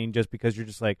entertaining, just because you're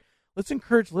just like, let's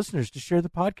encourage listeners to share the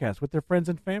podcast with their friends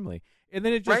and family. And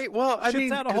then it just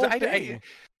shits out a whole thing.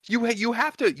 You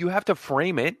have to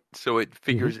frame it so it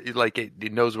figures like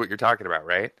it knows what you're talking about,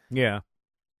 right? Yeah.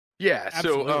 Yeah.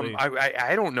 Absolutely. So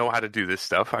I don't know how to do this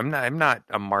stuff. I'm not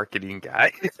a marketing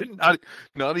guy.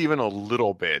 not even a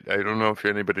little bit. I don't know if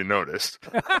anybody noticed.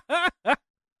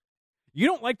 You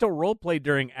don't like to role play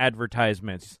during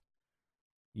advertisements.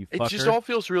 You fucker. It just all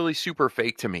feels really super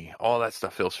fake to me. All that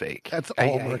stuff feels fake. That's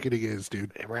all marketing is,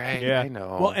 dude. Right? Yeah. I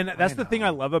know. Well, and that's the thing I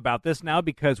love about this now,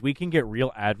 because we can get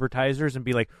real advertisers and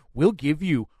be like, we'll give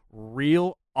you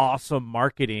real awesome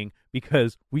marketing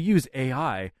because we use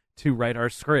AI to write our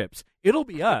scripts. It'll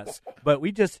be us, but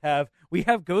we have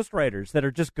ghostwriters that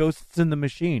are just ghosts in the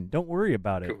machine. Don't worry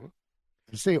about it. Cool.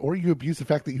 Say, or you abuse the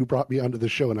fact that you brought me onto the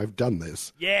show and I've done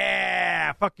this.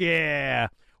 Yeah, fuck yeah.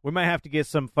 We might have to get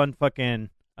some fun fucking,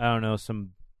 I don't know, some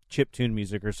chiptune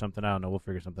music or something. I don't know. We'll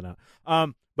figure something out.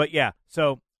 But yeah,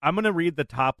 so I'm going to read the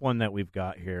top one that we've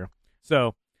got here.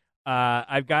 So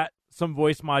I've got some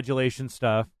voice modulation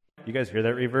stuff. You guys hear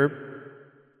that reverb?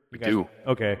 We do.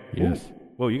 Okay. Yes. Ooh.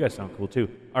 Whoa, you guys sound cool too.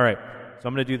 All right. So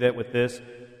I'm going to do that with this.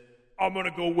 I'm going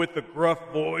to go with the gruff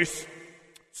voice.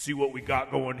 See what we got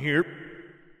going here.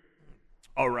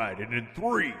 All right. And in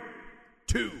 3,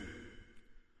 2,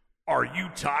 are you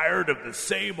tired of the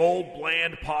same old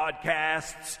bland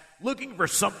podcasts? Looking for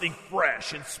something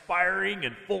fresh, inspiring,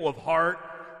 and full of heart?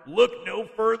 Look no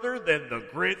further than the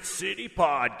Grit City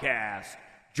Podcast.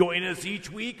 Join us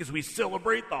each week as we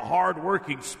celebrate the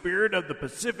hard-working spirit of the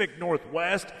Pacific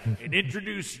Northwest and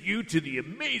introduce you to the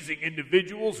amazing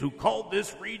individuals who call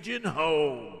this region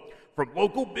home. From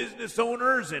local business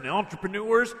owners and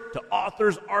entrepreneurs to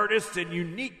authors, artists, and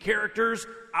unique characters,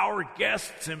 our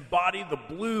guests embody the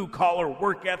blue-collar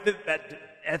work ethic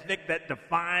that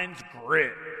defines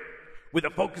grit. With a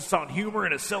focus on humor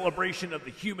and a celebration of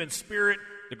the human spirit,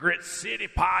 the Grit City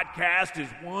Podcast is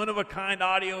one-of-a-kind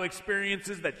audio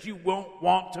experiences that you won't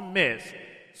want to miss.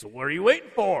 So what are you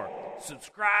waiting for?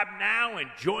 Subscribe now and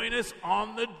join us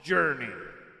on the journey.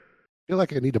 I feel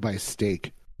like I need to buy a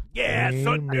steak. Yeah,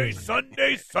 Amen.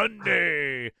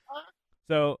 Sunday.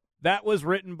 So that was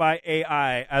written by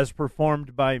AI as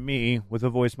performed by me with a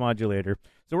voice modulator.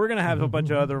 So we're going to have a bunch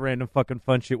of other random fucking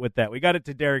fun shit with that. We got it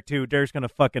to Derek, too. Derek's going to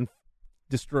fucking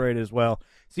destroy it as well.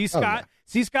 See, Scott?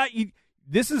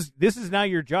 This is now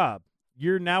your job.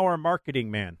 You're now our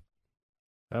marketing man.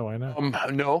 Oh, why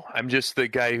not? No, I'm just the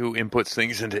guy who inputs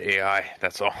things into AI.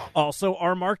 That's all. Also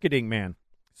our marketing man.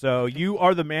 So you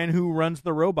are the man who runs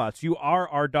the robots. You are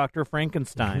our Dr.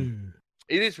 Frankenstein.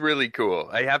 It is really cool.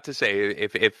 I have to say,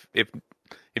 if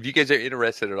you guys are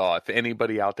interested at all, if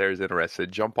anybody out there is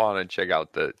interested, jump on and check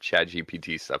out the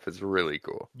ChatGPT stuff. It's really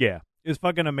cool. Yeah, it's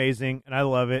fucking amazing, and I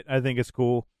love it. I think it's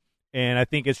cool, and I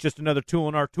think it's just another tool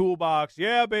in our toolbox.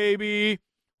 Yeah, baby.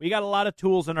 We got a lot of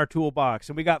tools in our toolbox,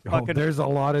 and we got fucking. There's a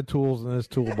lot of tools in this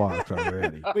toolbox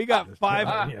already. We got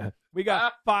 5. We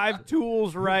got 5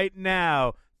 tools right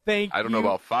now. Thank you. I don't know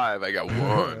about 5. I got 1.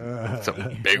 It's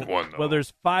a big one, though. Well,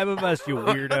 there's 5 of us, you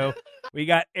weirdo. We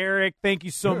got Eric. Thank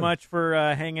you so much for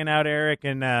hanging out, Eric,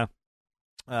 and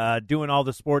doing all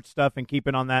the sports stuff and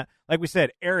keeping on that. Like we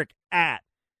said, Eric at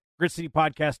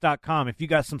gritcitypodcast.com. If you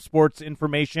got some sports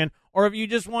information, or if you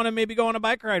just want to maybe go on a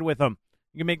bike ride with them,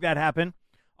 you can make that happen.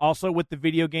 Also, with the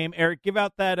video game, Eric, give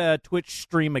out that Twitch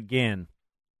stream again.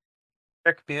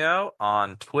 Check me out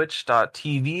on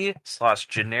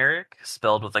twitch.tv/generic,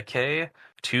 spelled with a K,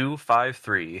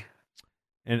 253.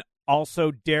 And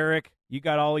also, Derek, you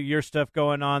got all of your stuff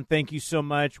going on. Thank you so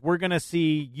much. We're going to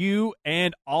see you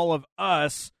and all of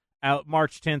us out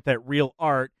March 10th at Real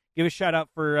Art. Give a shout out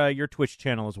for your Twitch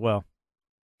channel as well.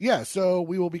 Yeah, so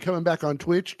we will be coming back on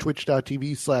Twitch,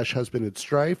 twitch.tv/husband and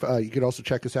strife. You can also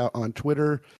check us out on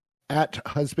Twitter at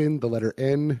husband, the letter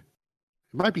N.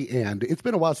 It might be and. It's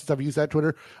been a while since I've used that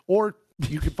Twitter. Or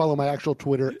you can follow my actual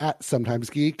Twitter at Sometimes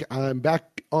Geek. I'm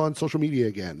back on social media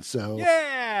again. So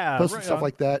yeah, posting stuff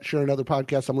like that, sharing other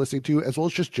podcasts I'm listening to, as well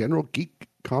as just general geek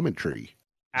commentary.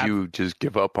 Do you just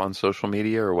give up on social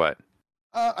media or what?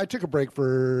 I took a break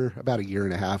for about a year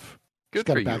and a half. Good just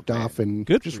kind for of backed you, off and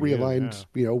Good just for you, realigned,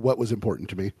 what was important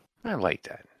to me. I like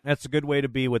that. That's a good way to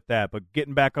be with that. But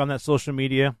getting back on that social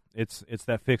media, it's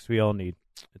that fix we all need.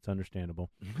 It's understandable.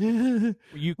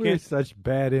 We're such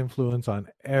bad influence on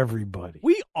everybody.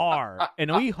 We are,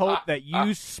 and we hope that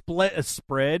you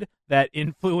spread that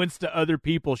influence to other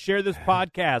people. Share this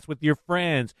podcast with your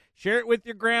friends. Share it with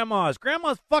your grandmas.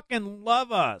 Grandmas fucking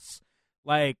love us,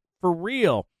 like for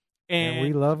real. And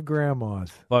we love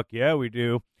grandmas. Fuck yeah, we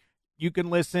do. You can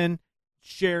listen,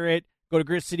 share it. Go to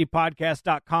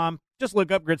gritcitypodcast.com. Just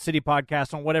look up Grit City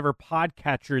Podcast on whatever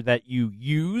podcatcher that you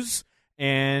use.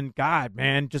 And God,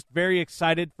 man, just very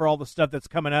excited for all the stuff that's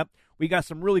coming up. We got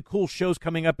some really cool shows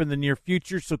coming up in the near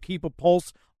future, so keep a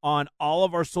pulse on all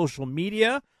of our social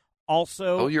media.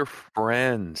 Also, tell your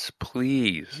friends,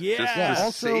 please. Yeah.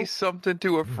 Just say something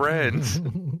to a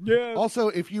friend. Yeah. Also,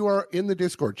 if you are in the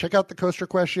Discord, check out the Coaster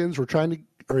questions. We're trying to,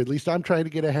 or at least I'm trying to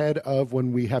get ahead of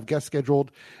when we have guests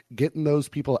scheduled, getting those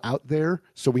people out there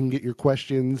so we can get your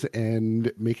questions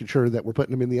and making sure that we're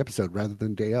putting them in the episode rather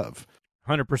than day of.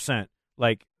 100%.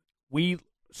 Like, we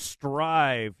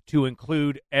strive to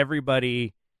include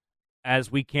everybody as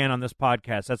we can on this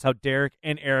podcast. That's how Derek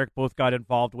and Eric both got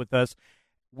involved with us.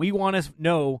 We want to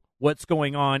know what's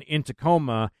going on in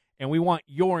Tacoma, and we want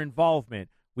your involvement.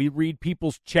 We read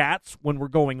people's chats when we're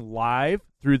going live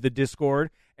through the Discord,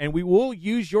 and we will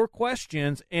use your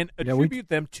questions and attribute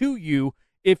them to you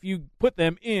if you put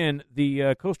them in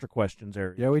the Coaster Questions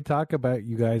area. Yeah, we talk about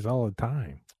you guys all the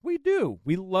time. We do.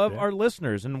 We love our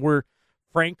listeners, and we're,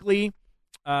 frankly,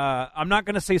 I'm not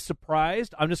going to say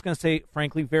surprised. I'm just going to say,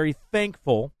 frankly, very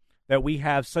thankful that we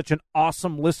have such an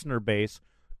awesome listener base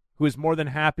who is more than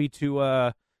happy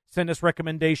to send us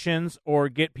recommendations or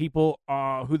get people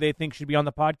who they think should be on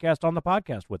the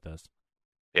podcast with us.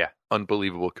 Yeah,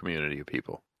 unbelievable community of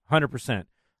people. 100%.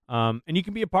 And you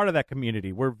can be a part of that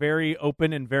community. We're very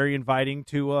open and very inviting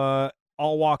to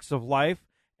all walks of life,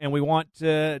 and we want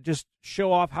to just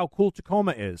show off how cool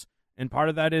Tacoma is. And part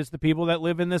of that is the people that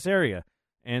live in this area.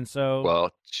 And so, well,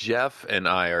 Jeff and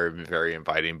I are very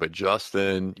inviting, but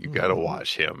Justin, you got to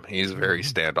watch him. He's very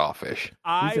standoffish.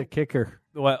 He's a kicker.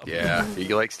 Well, yeah,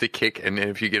 he likes to kick, and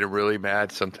if you get him really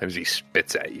mad, sometimes he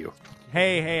spits at you.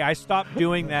 Hey, I stopped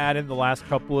doing that in the last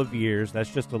couple of years.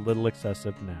 That's just a little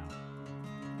excessive now.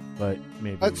 But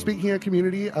maybe. Speaking of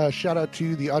community, shout out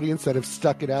to the audience that have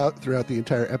stuck it out throughout the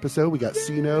entire episode. We got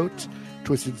C-Note,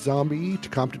 Twisted Zombie,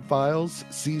 Compton Files,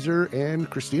 Caesar, and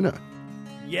Christina.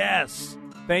 Yes.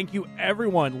 Thank you,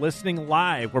 everyone, listening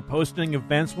live. We're posting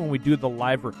events when we do the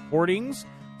live recordings.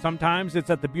 Sometimes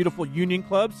it's at the beautiful Union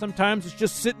Club. Sometimes it's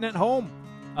just sitting at home.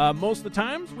 Most of the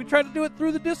times, we try to do it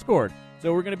through the Discord.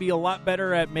 So we're going to be a lot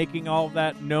better at making all of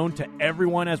that known to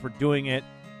everyone as we're doing it.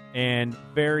 And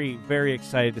very, very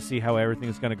excited to see how everything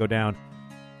is going to go down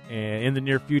in the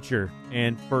near future.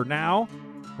 And for now,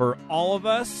 for all of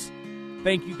us,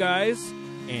 thank you guys,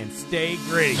 and stay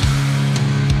gritty.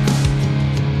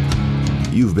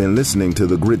 You've been listening to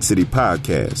the Grit City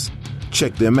Podcast.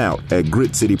 Check them out at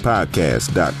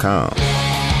gritcitypodcast.com.